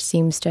there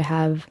seems to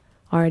have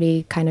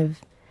already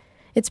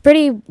it's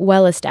pretty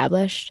well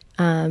established.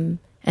 And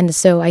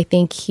so I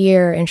think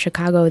here in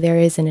Chicago, there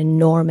is an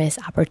enormous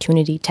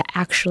opportunity to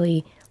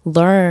actually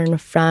learn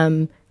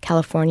from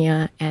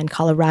California and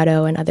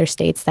Colorado and other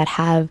states that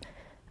have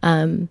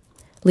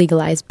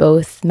legalized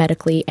both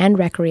medically and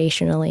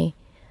recreationally.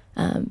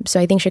 So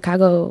I think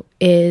Chicago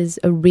is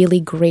a really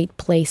great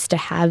place to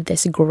have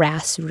this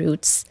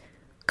grassroots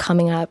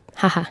coming up,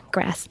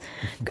 grassroots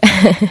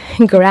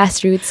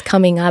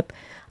coming up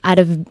out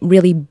of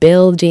really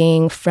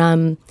building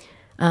from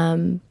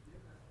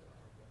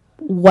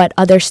what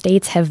other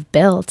states have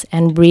built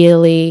and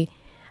really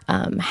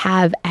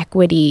have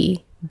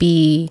equity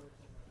be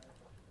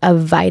a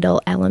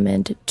vital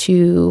element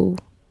to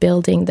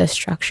building the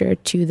structure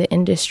to the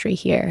industry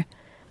here.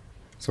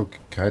 So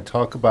can I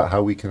talk about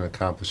how we can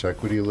accomplish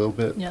equity a little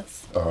bit?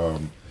 Yes.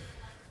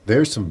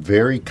 There's some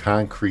very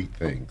concrete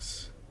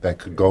things that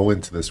could go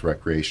into this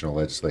recreational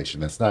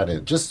legislation that's not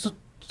in. Just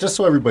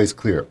so everybody's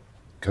clear,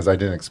 because I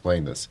didn't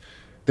explain this.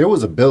 There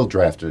was a bill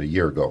drafted a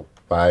year ago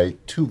by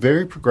two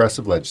very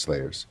progressive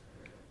legislators,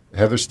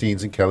 Heather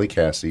Steens and Kelly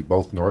Cassidy,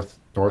 both north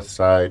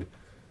side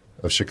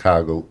of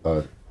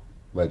Chicago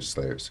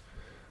legislators.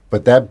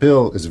 But that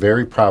bill is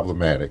very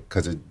problematic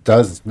because it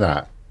does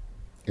not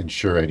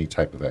ensure any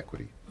type of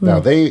equity. Now,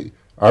 they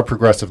are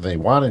progressive and they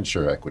want to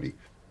ensure equity.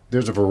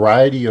 There's a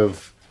variety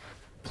of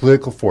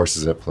political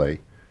forces at play.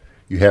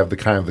 You have the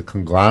kind of the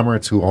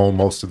conglomerates who own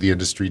most of the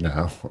industry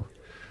now.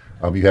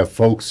 You have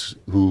folks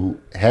who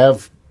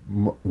have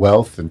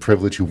wealth and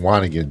privilege who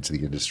want to get into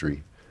the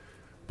industry.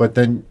 But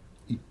then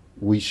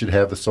we should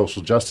have the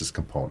social justice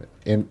component.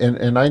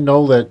 And I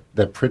know that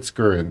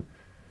Pritzker and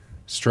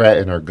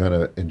Stratton are going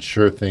to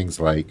ensure things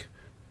like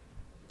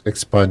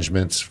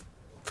expungements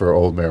for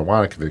old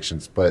marijuana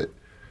convictions, but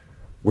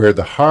where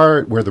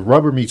the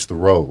rubber meets the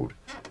road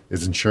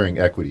is ensuring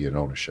equity and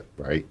ownership,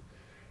 right?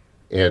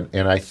 And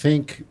I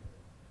think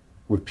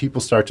when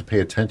people start to pay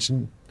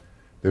attention,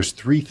 there's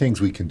three things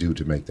we can do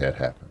to make that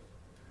happen.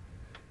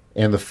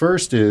 And the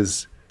first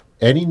is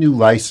any new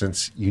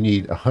license, you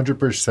need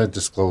 100%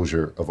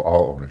 disclosure of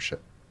all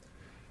ownership.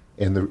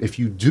 And if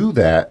you do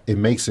that, it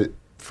makes it,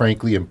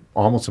 frankly,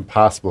 almost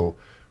impossible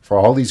for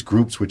all these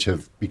groups which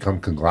have become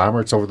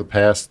conglomerates over the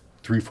past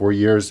 3-4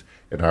 years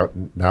and are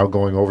now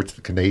going over to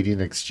the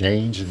Canadian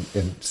exchange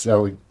and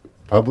selling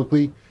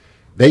publicly.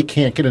 They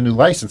can't get a new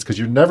license because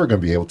you're never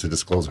going to be able to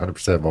disclose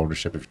 100% of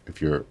ownership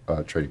if you're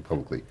trading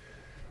publicly.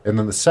 And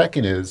then the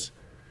second is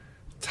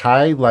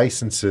tie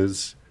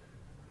licenses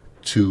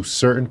to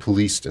certain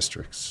police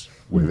districts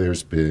where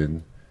there's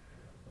been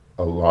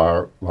a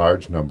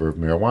large number of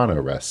marijuana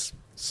arrests,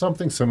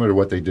 something similar to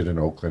what they did in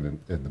Oakland and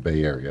in the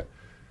Bay Area.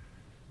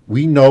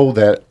 We know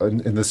that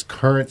in this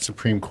current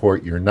Supreme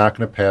Court, you're not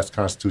going to pass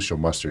constitutional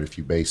muster if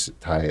you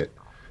tie it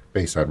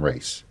based on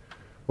race.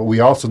 But we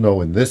also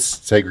know in this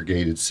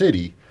segregated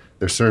city,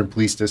 there's certain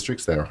police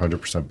districts that are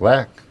 100%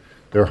 black,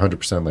 they're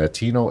 100%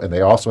 Latino, and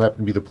they also happen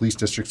to be the police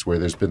districts where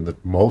there's been the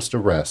most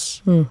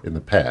arrests in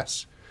the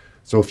past.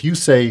 So if you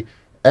say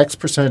X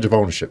percentage of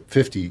ownership,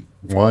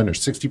 51 or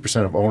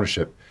 60% of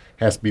ownership,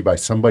 has to be by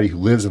somebody who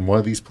lives in one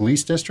of these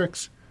police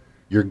districts,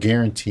 you're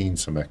guaranteeing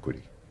some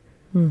equity.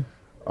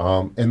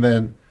 And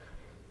then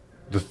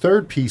the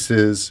third piece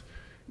is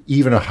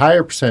even a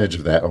higher percentage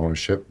of that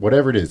ownership,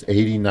 whatever it is,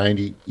 80,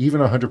 90,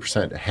 even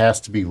 100%, has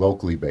to be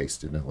locally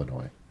based in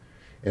Illinois.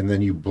 And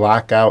then you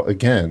block out,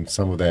 again,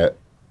 some of that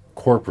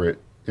corporate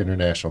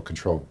international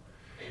control.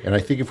 And I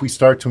think if we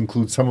start to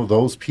include some of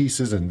those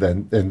pieces and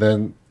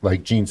then,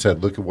 like Gene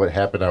said, look at what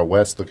happened out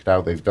west, look at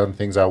how they've done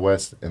things out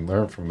west and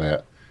learn from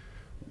that,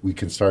 we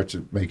can start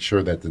to make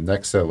sure that the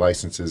next set of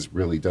licenses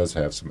really does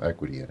have some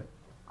equity in it.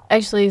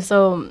 Actually,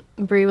 so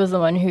Bree was the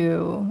one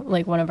who,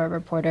 like one of our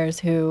reporters,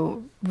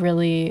 who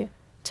really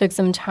took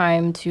some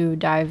time to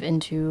dive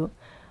into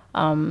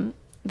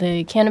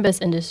the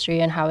cannabis industry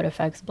and how it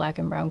affects Black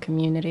and Brown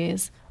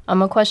communities.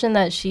 A question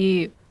that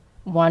she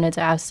wanted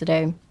to ask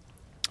today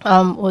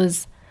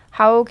was,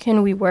 how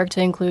can we work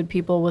to include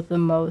people with the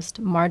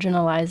most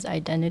marginalized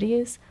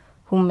identities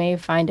who may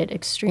find it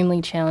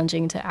extremely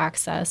challenging to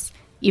access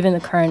even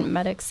the current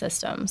medic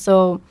system?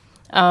 So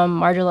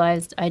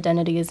marginalized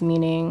identities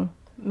meaning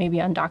maybe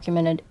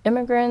undocumented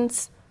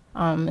immigrants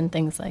and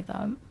things like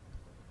that.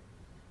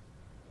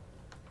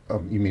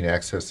 You mean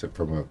access it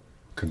from a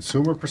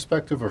consumer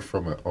perspective or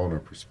from an owner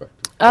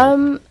perspective?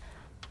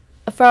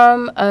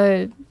 From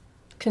a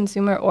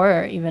consumer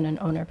or even an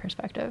owner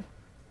perspective.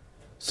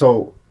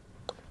 So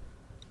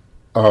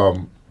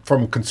from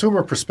a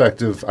consumer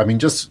perspective, I mean,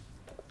 just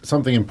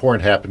something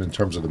important happened in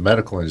terms of the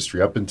medical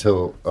industry. Up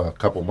until a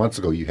couple months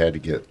ago, you had to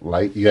get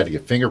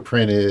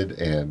fingerprinted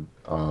and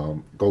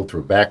go through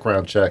a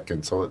background check,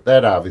 and so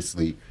that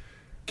obviously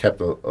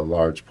kept a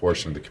large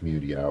portion of the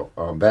community out.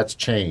 That's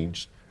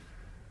changed.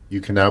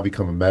 You can now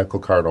become a medical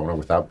card owner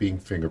without being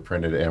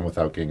fingerprinted and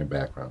without getting a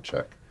background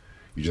check.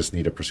 You just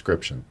need a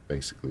prescription,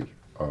 basically,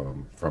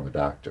 from a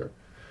doctor.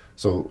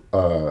 So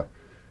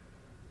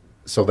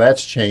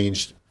that's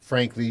changed.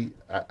 Frankly,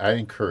 I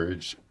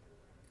encourage.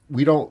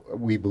 We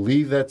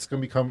believe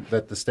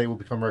that the state will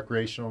become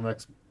recreational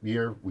next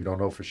year. We don't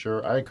know for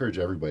sure. I encourage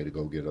everybody to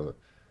go get a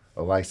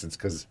license,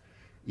 because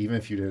even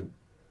if you didn't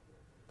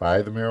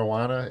buy the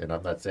marijuana, and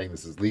I'm not saying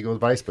this is legal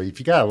advice, but if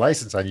you got a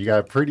license on, you got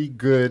a pretty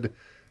good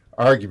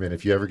argument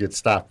if you ever get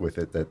stopped with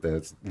it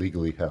that's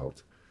legally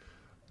held.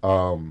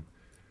 And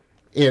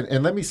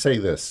let me say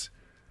this.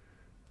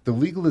 The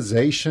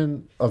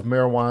legalization of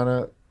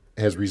marijuana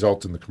has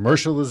resulted in the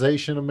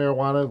commercialization of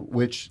marijuana,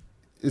 which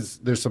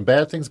there's some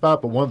bad things about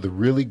it, but one of the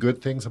really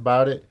good things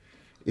about it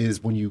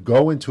is when you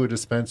go into a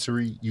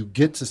dispensary, you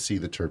get to see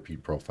the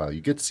terpene profile.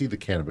 You get to see the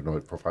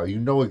cannabinoid profile. You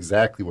know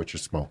exactly what you're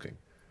smoking,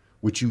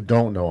 which you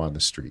don't know on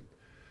the street.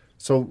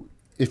 So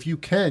if you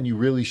can, you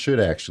really should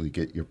actually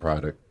get your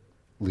product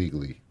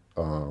legally.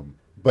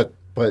 But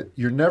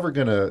you're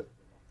never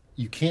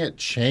you can't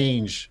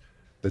change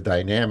the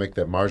dynamic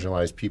that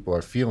marginalized people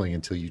are feeling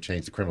until you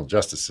change the criminal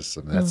justice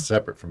system. That's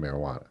separate from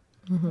marijuana.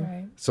 Mm-hmm.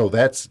 Right. So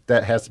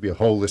that has to be a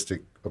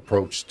holistic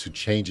approach to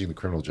changing the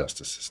criminal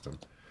justice system.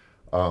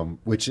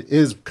 Which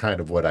is kind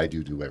of what I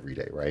do every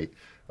day, right?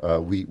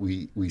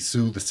 We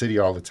sue the city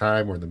all the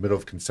time. We're in the middle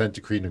of consent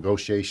decree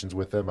negotiations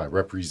with them. I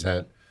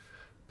represent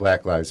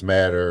Black Lives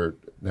Matter,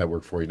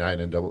 Network 49,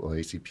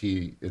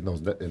 NAACP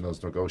in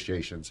those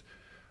negotiations.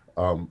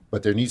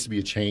 But there needs to be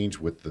a change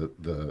with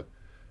the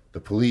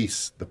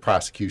police, the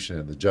prosecution,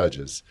 and the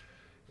judges,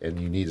 and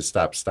you need to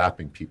stop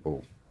stopping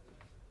people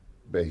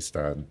based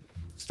on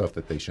stuff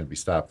that they shouldn't be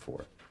stopped for.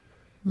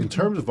 Mm-hmm. In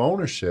terms of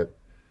ownership,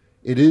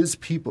 it is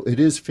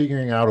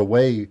figuring out a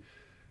way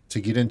to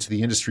get into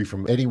the industry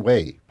from any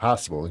way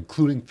possible,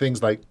 including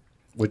things like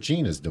what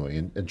Gene is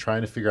doing and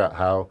trying to figure out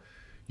how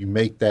you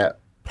make that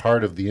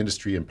part of the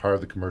industry and part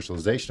of the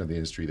commercialization of the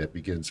industry that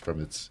begins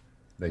from its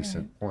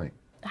nascent point.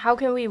 How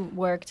can we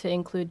work to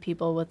include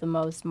people with the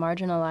most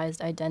marginalized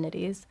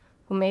identities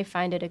who may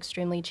find it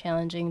extremely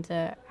challenging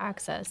to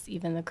access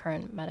even the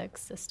current medic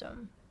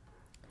system?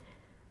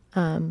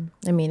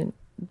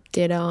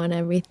 Ditto on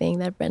everything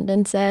that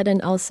Brendan said,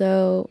 and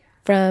also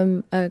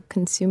from a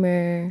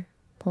consumer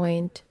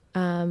point,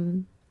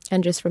 and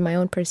just from my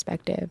own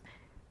perspective,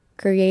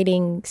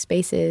 creating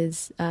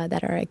spaces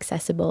that are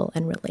accessible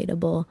and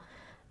relatable.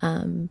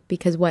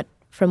 Because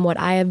from what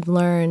I have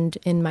learned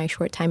in my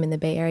short time in the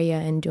Bay Area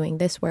and doing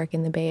this work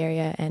in the Bay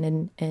Area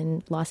and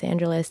in Los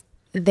Angeles,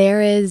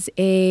 there is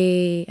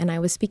and I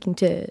was speaking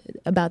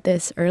about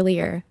this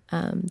earlier,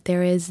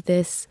 there is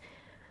this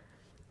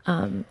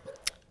trying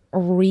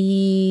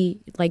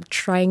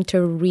to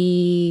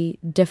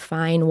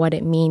redefine what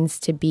it means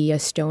to be a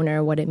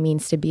stoner, what it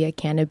means to be a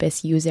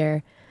cannabis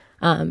user.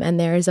 And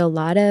there's a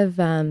lot of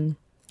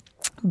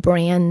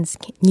brands,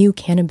 new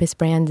cannabis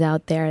brands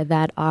out there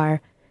that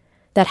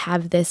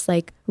have this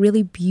like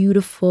really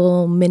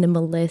beautiful,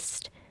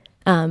 minimalist,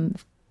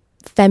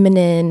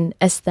 feminine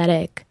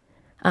aesthetic.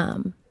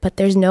 But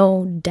there's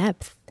no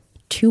depth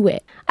to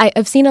it.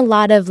 I've seen a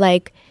lot of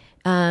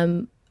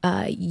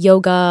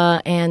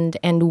yoga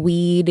and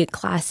weed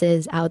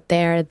classes out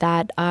there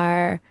that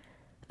aren't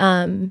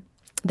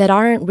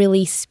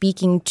really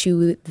speaking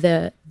to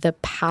the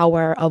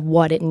power of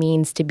what it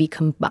means to be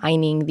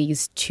combining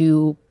these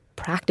two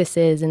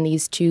practices and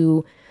these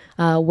two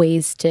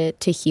ways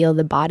to heal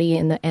the body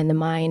and the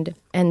mind.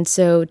 And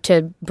so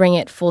to bring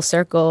it full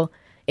circle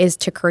is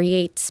to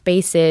create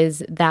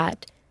spaces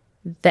that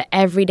the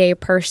everyday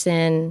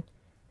person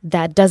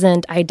that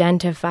doesn't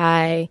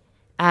identify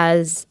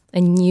as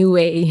a new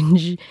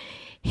age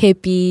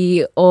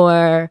hippie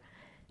or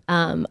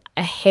a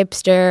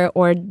hipster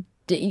or,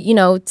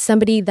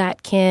 somebody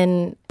that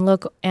can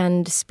look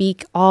and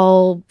speak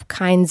all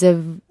kinds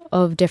of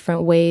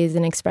different ways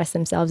and express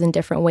themselves in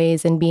different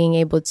ways, and being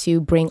able to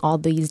bring all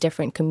these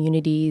different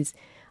communities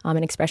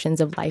and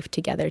expressions of life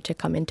together to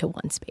come into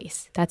one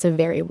space. That's a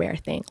very rare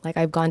thing. Like,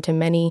 I've gone to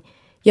many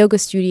yoga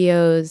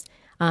studios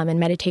and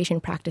meditation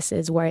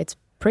practices where it's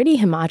pretty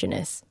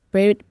homogenous.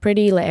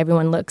 Pretty like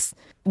everyone looks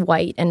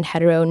white and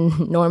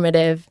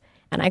heteronormative,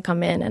 and I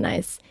come in and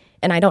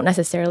I don't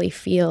necessarily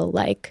feel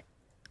like,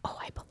 oh,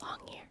 I belong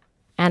here.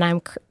 And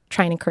I'm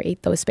trying to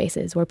create those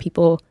spaces where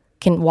people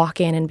can walk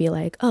in and be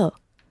like, oh,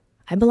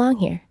 I belong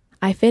here.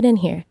 I fit in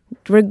here,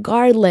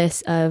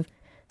 regardless of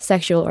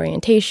sexual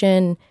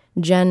orientation,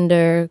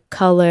 gender,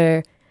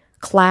 color,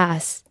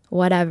 class,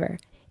 whatever.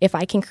 If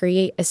I can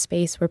create a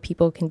space where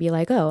people can be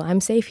like, oh, I'm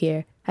safe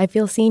here. I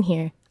feel seen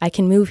here. I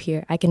can move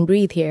here. I can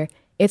breathe here.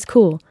 It's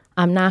cool.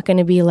 I'm not going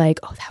to be like,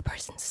 oh, that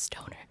person's a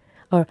stoner.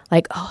 Or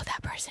like, oh,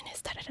 that person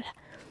is da-da-da-da.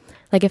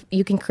 Like, if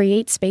you can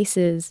create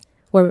spaces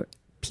where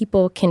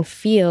people can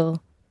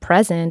feel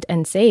present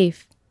and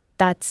safe,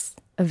 that's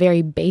a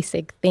very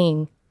basic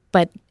thing.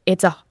 But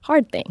it's a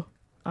hard thing.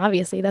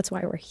 Obviously, that's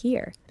why we're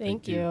here.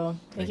 Thank you.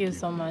 Thank you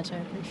so much. I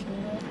appreciate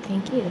it.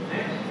 Thank you.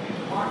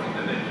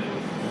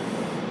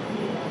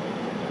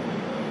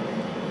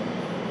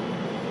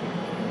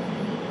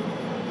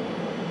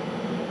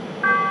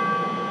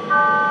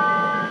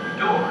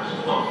 Doors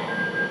closing.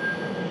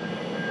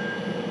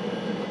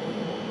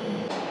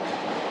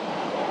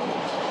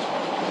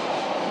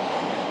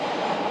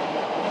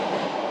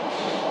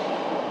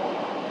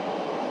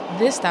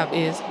 This stop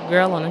is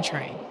Girl on a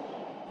Train.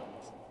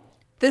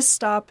 This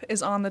stop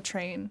is On the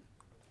Train,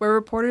 where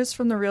reporters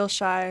from The Real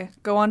Chi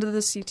go onto the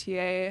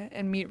CTA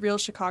and meet real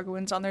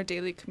Chicagoans on their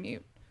daily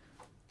commute.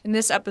 In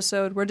this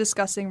episode, we're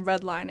discussing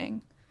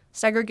redlining,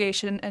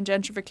 segregation and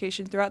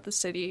gentrification throughout the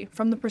city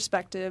from the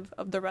perspective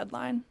of the Red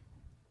Line.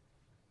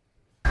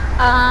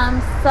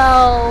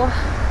 So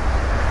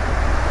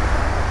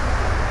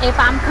if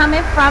I'm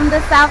coming from the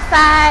south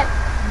side,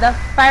 the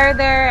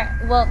further,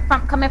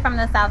 coming from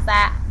the south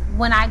side,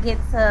 when I get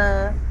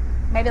to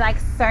maybe like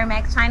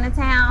Cermak,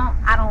 Chinatown,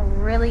 I don't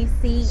really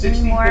see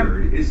any more.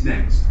 63rd is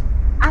next.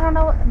 I don't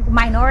know,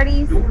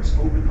 minorities. Doors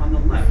open on the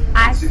left.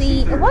 I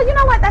see, well, you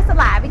know what, that's a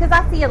lie, because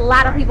I see a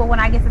lot of people when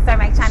I get to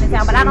Cermak,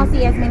 Chinatown, but I don't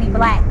see as many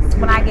blacks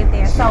when I get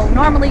there. So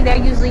normally they're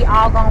usually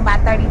all going by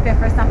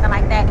 35th or something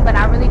like that, but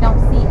I really don't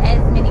see as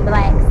many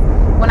blacks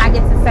when I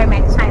get to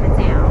Cermak,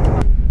 Chinatown.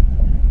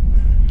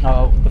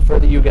 The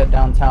further you get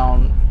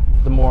downtown,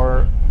 the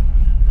more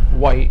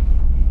white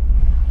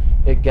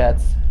it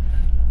gets,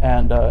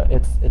 and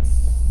it's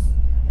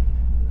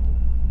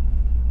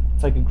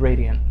like a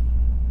gradient.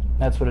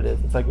 That's what it is.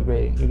 It's like a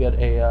gradient. You get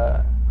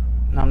a,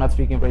 now I'm not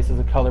speaking of races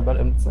of color, but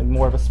it's like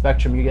more of a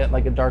spectrum. You get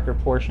like a darker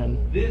portion,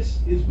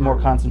 more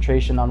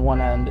concentration on one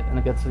end, and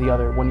it gets to the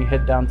other. When you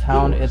hit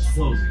downtown, it's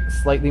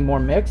slightly more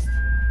mixed,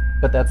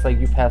 but that's like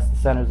you pass the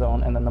center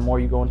zone, and then the more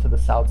you go into the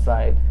south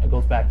side, it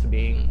goes back to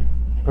being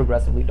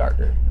progressively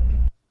darker.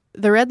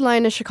 The Red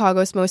Line is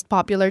Chicago's most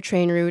popular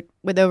train route,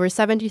 with over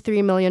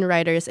 73 million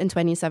riders in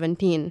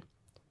 2017.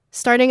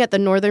 Starting at the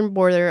northern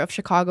border of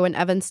Chicago and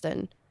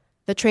Evanston,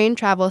 the train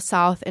travels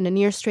south in a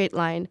near straight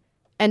line,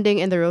 ending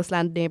in the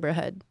Roseland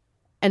neighborhood.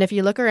 And if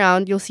you look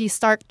around, you'll see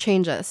stark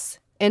changes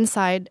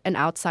inside and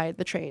outside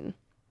the train.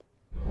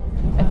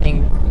 I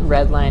think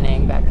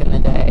redlining back in the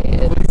day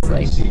is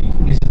like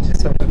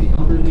sort of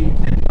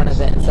one of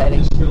the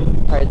inciting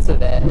parts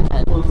of it, and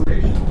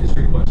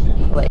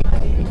like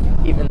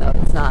even though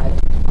it's not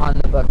on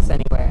the books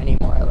anywhere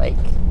anymore, like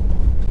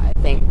I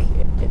think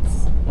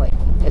it's like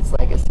its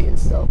legacy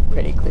is still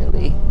pretty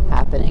clearly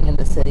happening in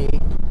the city.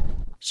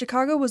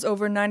 Chicago was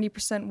over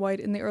 90% white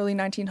in the early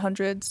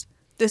 1900s.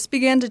 This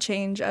began to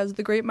change as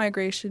the Great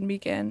Migration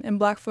began and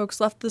black folks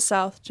left the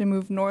South to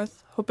move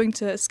north, hoping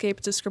to escape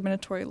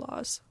discriminatory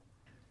laws.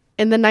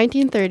 In the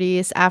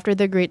 1930s, after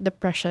the Great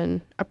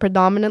Depression, a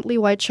predominantly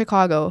white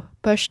Chicago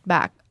pushed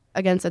back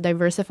against a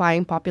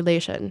diversifying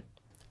population.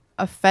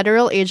 A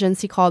federal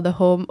agency called the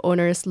Home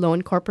Owners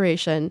Loan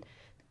Corporation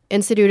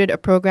instituted a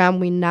program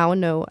we now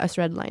know as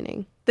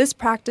redlining. This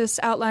practice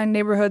outlined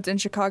neighborhoods in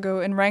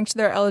Chicago and ranked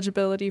their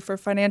eligibility for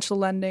financial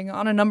lending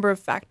on a number of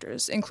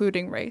factors,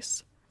 including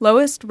race.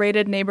 Lowest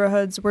rated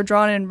neighborhoods were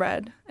drawn in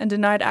red and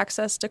denied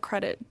access to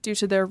credit due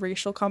to their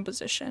racial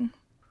composition.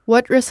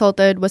 What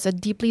resulted was a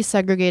deeply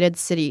segregated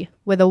city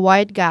with a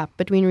wide gap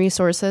between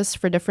resources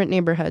for different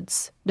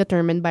neighborhoods,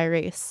 determined by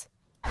race.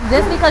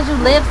 Just because you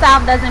live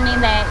south doesn't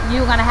mean that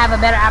you're going to have a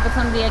better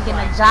opportunity of getting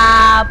a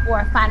job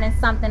or finding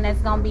something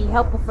that's going to be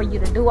helpful for you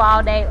to do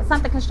all day, or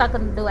something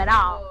constructive to do at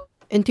all.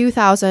 In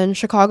 2000,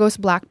 Chicago's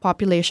black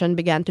population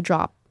began to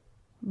drop.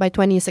 By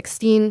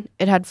 2016,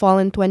 it had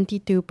fallen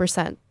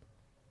 22%.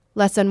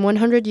 Less than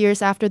 100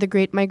 years after the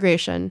Great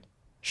Migration,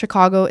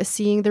 Chicago is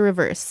seeing the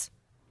reverse,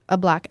 a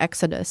black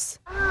exodus.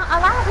 A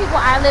lot of people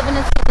are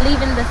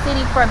leaving the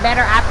city for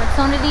better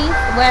opportunities,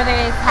 whether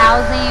it's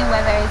housing,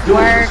 whether it's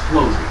work.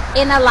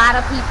 And a lot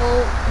of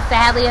people,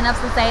 sadly enough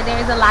to say,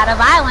 there's a lot of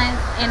violence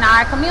in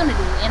our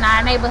community, in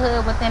our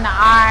neighborhood, within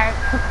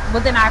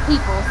our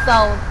people.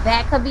 So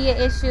that could be an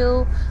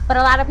issue, but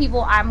a lot of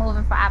people are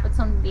moving for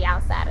opportunity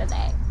outside of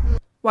that.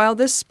 While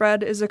this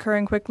spread is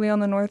occurring quickly on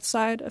the north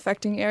side,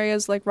 affecting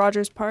areas like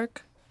Rogers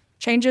Park,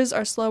 changes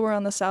are slower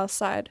on the south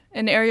side,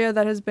 an area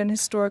that has been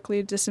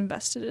historically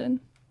disinvested in.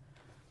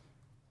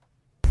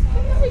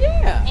 Oh,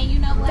 yeah. And you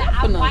know what?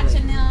 Definitely. I'm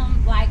watching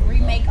them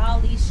remake all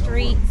these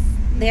streets.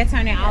 They're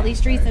turning all these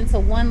streets into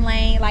one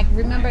lane.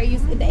 Remember,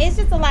 it's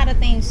just a lot of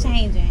things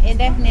changing. It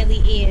definitely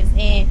is.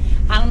 And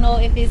I don't know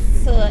if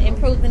it's to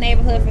improve the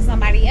neighborhood for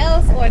somebody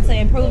else or to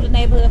improve the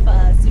neighborhood for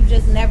us. You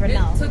just never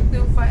know. It took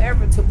them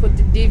forever to put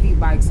the divvy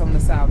bikes on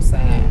the south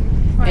side.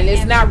 Right. And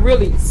it's not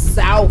really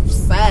south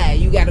side.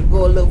 You got to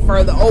go a little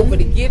further over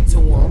to get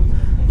to them.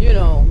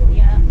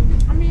 Yeah.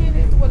 I mean,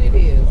 it's what it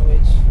is,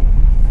 which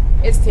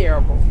it's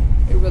terrible.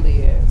 It really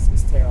is.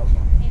 It's terrible.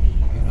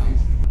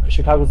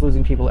 Chicago's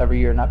losing people every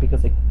year, not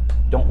because they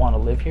don't want to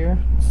live here.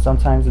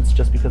 Sometimes it's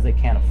just because they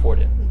can't afford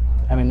it.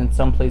 I mean, in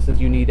some places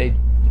you need at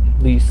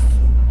least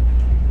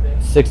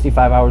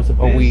 65 hours a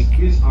week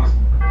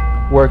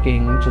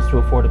working just to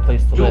afford a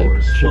place to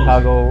live.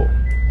 Chicago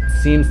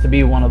seems to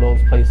be one of those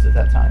places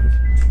at times.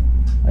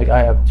 I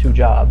have 2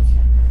 jobs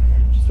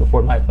just to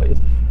afford my place.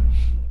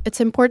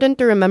 It's important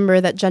to remember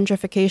that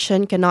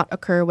gentrification cannot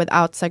occur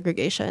without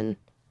segregation.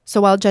 So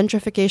while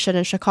gentrification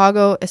in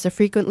Chicago is a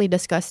frequently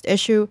discussed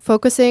issue,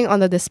 focusing on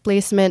the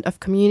displacement of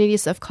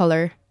communities of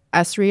color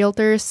as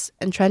realtors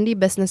and trendy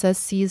businesses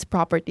seize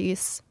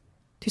properties.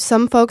 To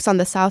some folks on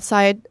the south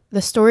side,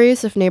 the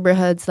stories of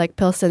neighborhoods like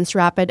Pilsen's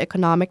rapid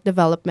economic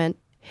development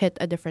hit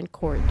a different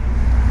chord.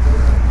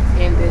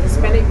 In the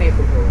Hispanic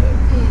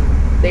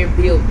neighborhood, they're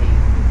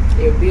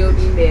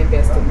building, they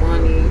invested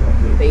money,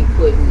 they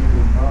put in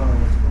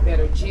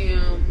better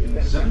gyms,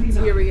 better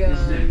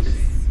cafeterias,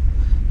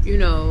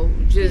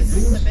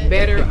 just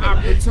better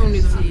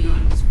opportunities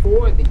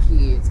for the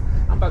kids.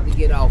 I'm about to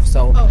get off,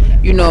 so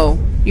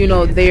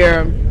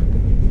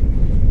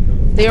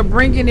they're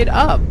bringing it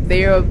up.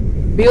 They're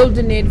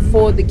building it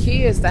for the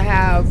kids to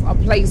have a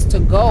place to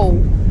go,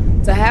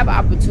 to have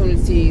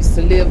opportunities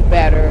to live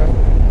better,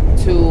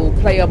 to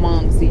play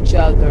amongst each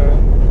other.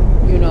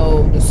 You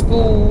know, the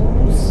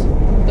schools,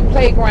 the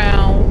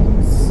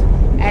playgrounds,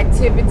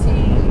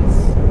 activities.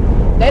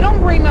 They don't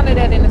bring none of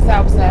that in the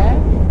South Side.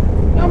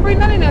 They don't bring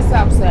none in the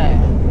South Side.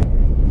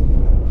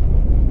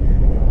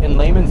 In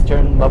layman's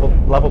terms,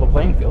 level the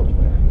playing field,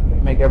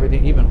 make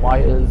everything even.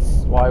 Why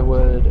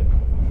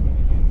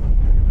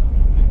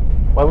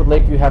would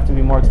Lakeview have to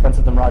be more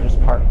expensive than Rogers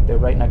Park? They're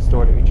right next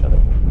door to each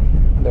other.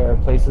 There are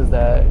places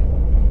that,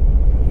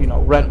 you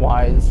know,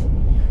 rent-wise,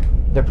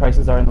 their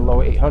prices are in the low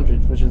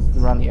 800s, which is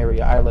around the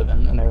area I live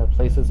in, and there are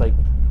places like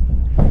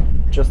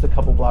just a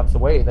couple blocks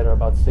away that are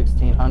about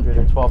 1,600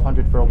 or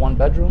 1,200 for a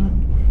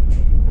one-bedroom.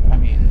 I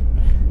mean,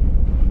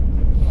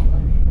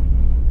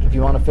 if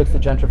you want to fix the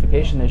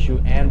gentrification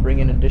issue and bring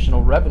in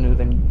additional revenue,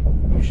 then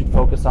you should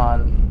focus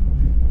on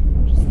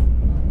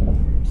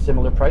just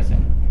similar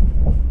pricing.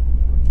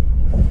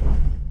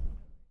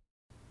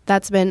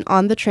 That's been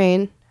On the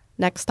Train.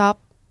 Next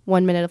stop,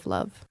 1 Minute of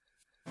Love.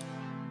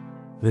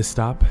 This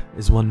stop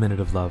is 1 Minute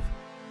of Love.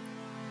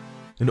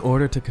 In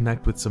order to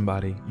connect with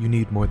somebody, you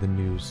need more than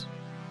news.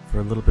 For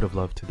a little bit of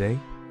love today,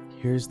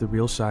 here's The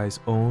Real Shy's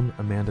own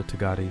Amanda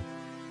Tagati.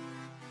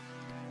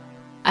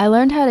 I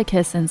learned how to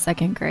kiss in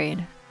 2nd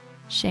grade.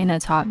 Shayna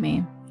taught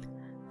me.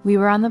 We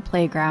were on the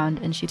playground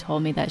and she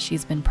told me that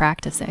she's been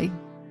practicing.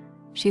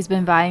 She's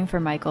been vying for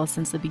Michael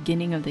since the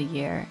beginning of the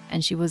year,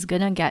 and she was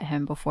gonna get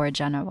him before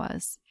Jenna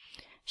was.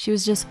 She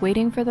was just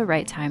waiting for the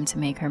right time to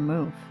make her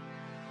move.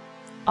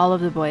 All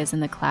of the boys in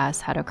the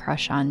class had a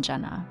crush on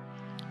Jenna.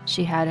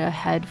 She had a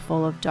head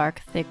full of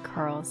dark, thick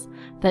curls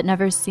that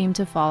never seemed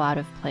to fall out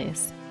of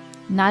place,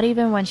 not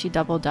even when she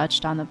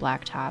double-dutched on the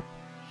blacktop,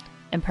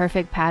 and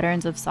perfect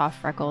patterns of soft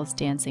freckles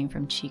dancing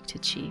from cheek to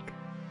cheek.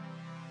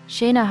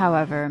 Shayna,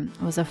 however,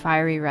 was a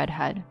fiery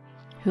redhead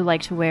who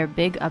liked to wear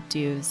big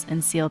updos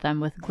and seal them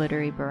with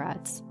glittery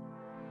barrettes.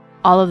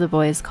 All of the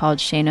boys called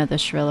Shayna the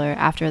Shriller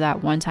after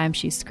that one time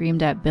she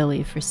screamed at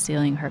Billy for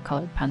stealing her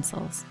colored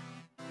pencils.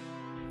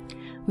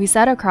 We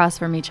sat across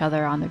from each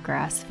other on the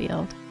grass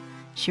field.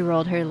 She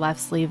rolled her left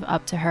sleeve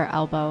up to her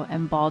elbow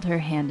and balled her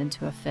hand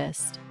into a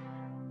fist.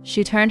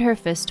 She turned her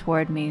fist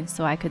toward me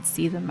so I could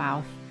see the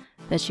mouth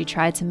that she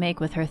tried to make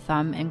with her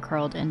thumb and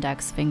curled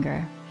index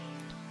finger.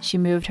 She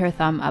moved her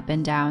thumb up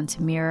and down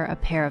to mirror a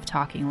pair of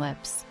talking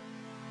lips.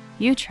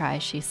 "You try,"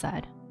 she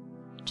said.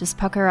 "Just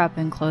pucker up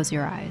and close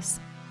your eyes."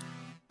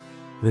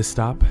 This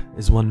stop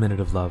is 1 Minute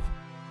of Love.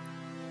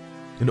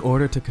 In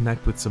order to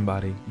connect with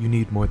somebody, you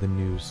need more than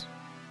news.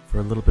 For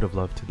a little bit of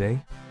love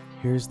today,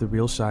 here's The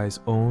Real Shy's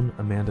own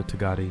Amanda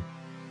Tagati.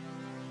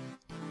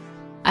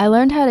 I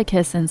learned how to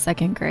kiss in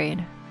 2nd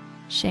grade.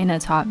 Shayna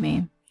taught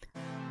me.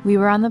 We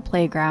were on the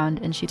playground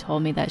and she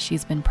told me that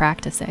she's been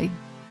practicing.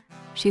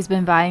 She's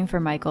been vying for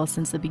Michael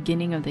since the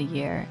beginning of the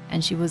year,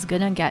 and she was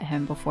gonna get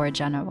him before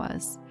Jenna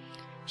was.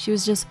 She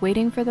was just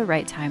waiting for the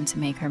right time to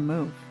make her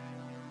move.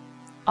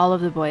 All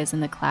of the boys in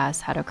the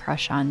class had a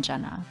crush on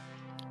Jenna.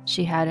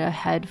 She had a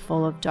head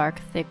full of dark,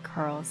 thick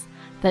curls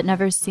that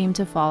never seemed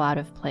to fall out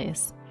of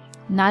place,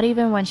 not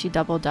even when she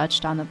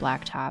double-dutched on the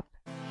blacktop,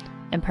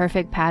 and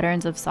perfect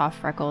patterns of soft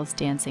freckles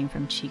dancing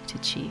from cheek to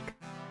cheek.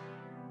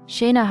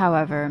 Shayna,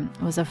 however,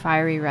 was a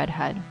fiery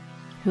redhead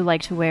who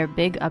liked to wear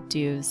big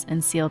updos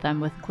and seal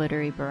them with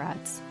glittery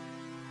barrettes.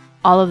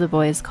 All of the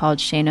boys called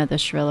Shayna the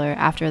Shriller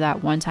after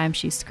that one time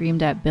she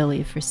screamed at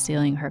Billy for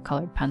stealing her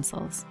colored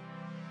pencils.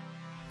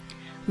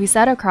 We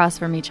sat across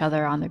from each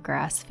other on the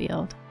grass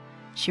field.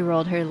 She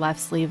rolled her left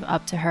sleeve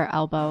up to her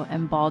elbow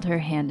and balled her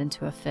hand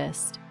into a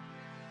fist.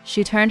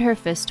 She turned her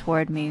fist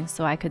toward me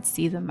so I could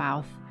see the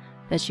mouth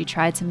that she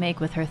tried to make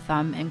with her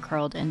thumb and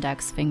curled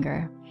index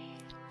finger.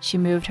 She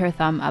moved her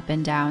thumb up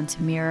and down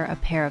to mirror a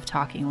pair of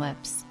talking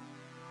lips.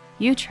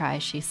 "You try,"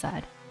 she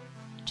said.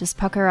 "Just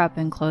pucker up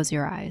and close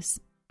your eyes."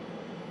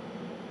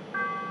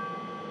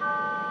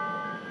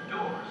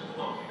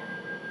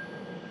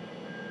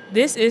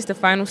 This is the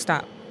final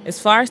stop. As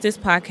far as this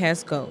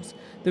podcast goes,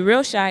 The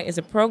Real Shy is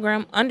a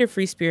program under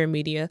Free Spirit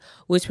Media,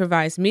 which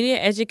provides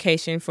media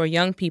education for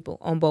young people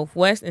on both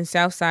west and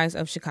south sides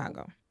of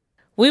Chicago.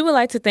 We would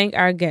like to thank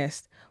our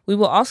guests. We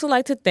would also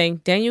like to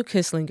thank Daniel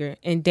Kisslinger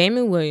and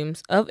Damon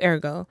Williams of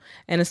Ergo,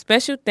 and a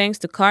special thanks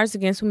to Cards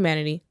Against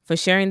Humanity for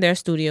sharing their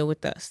studio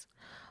with us.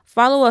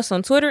 Follow us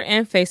on Twitter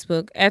and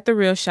Facebook at The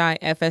Real Shy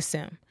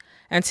FSM.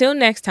 Until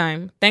next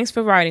time, thanks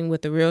for riding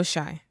with The Real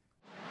Shy.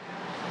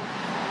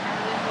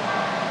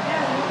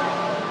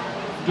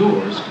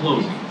 Doors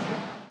closing.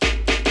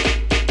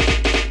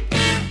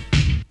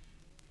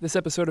 This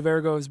episode of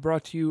Ergo is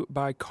brought to you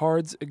by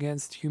Cards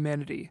Against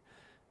Humanity.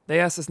 They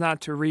asked us not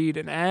to read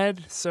an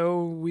ad,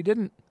 so we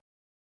didn't.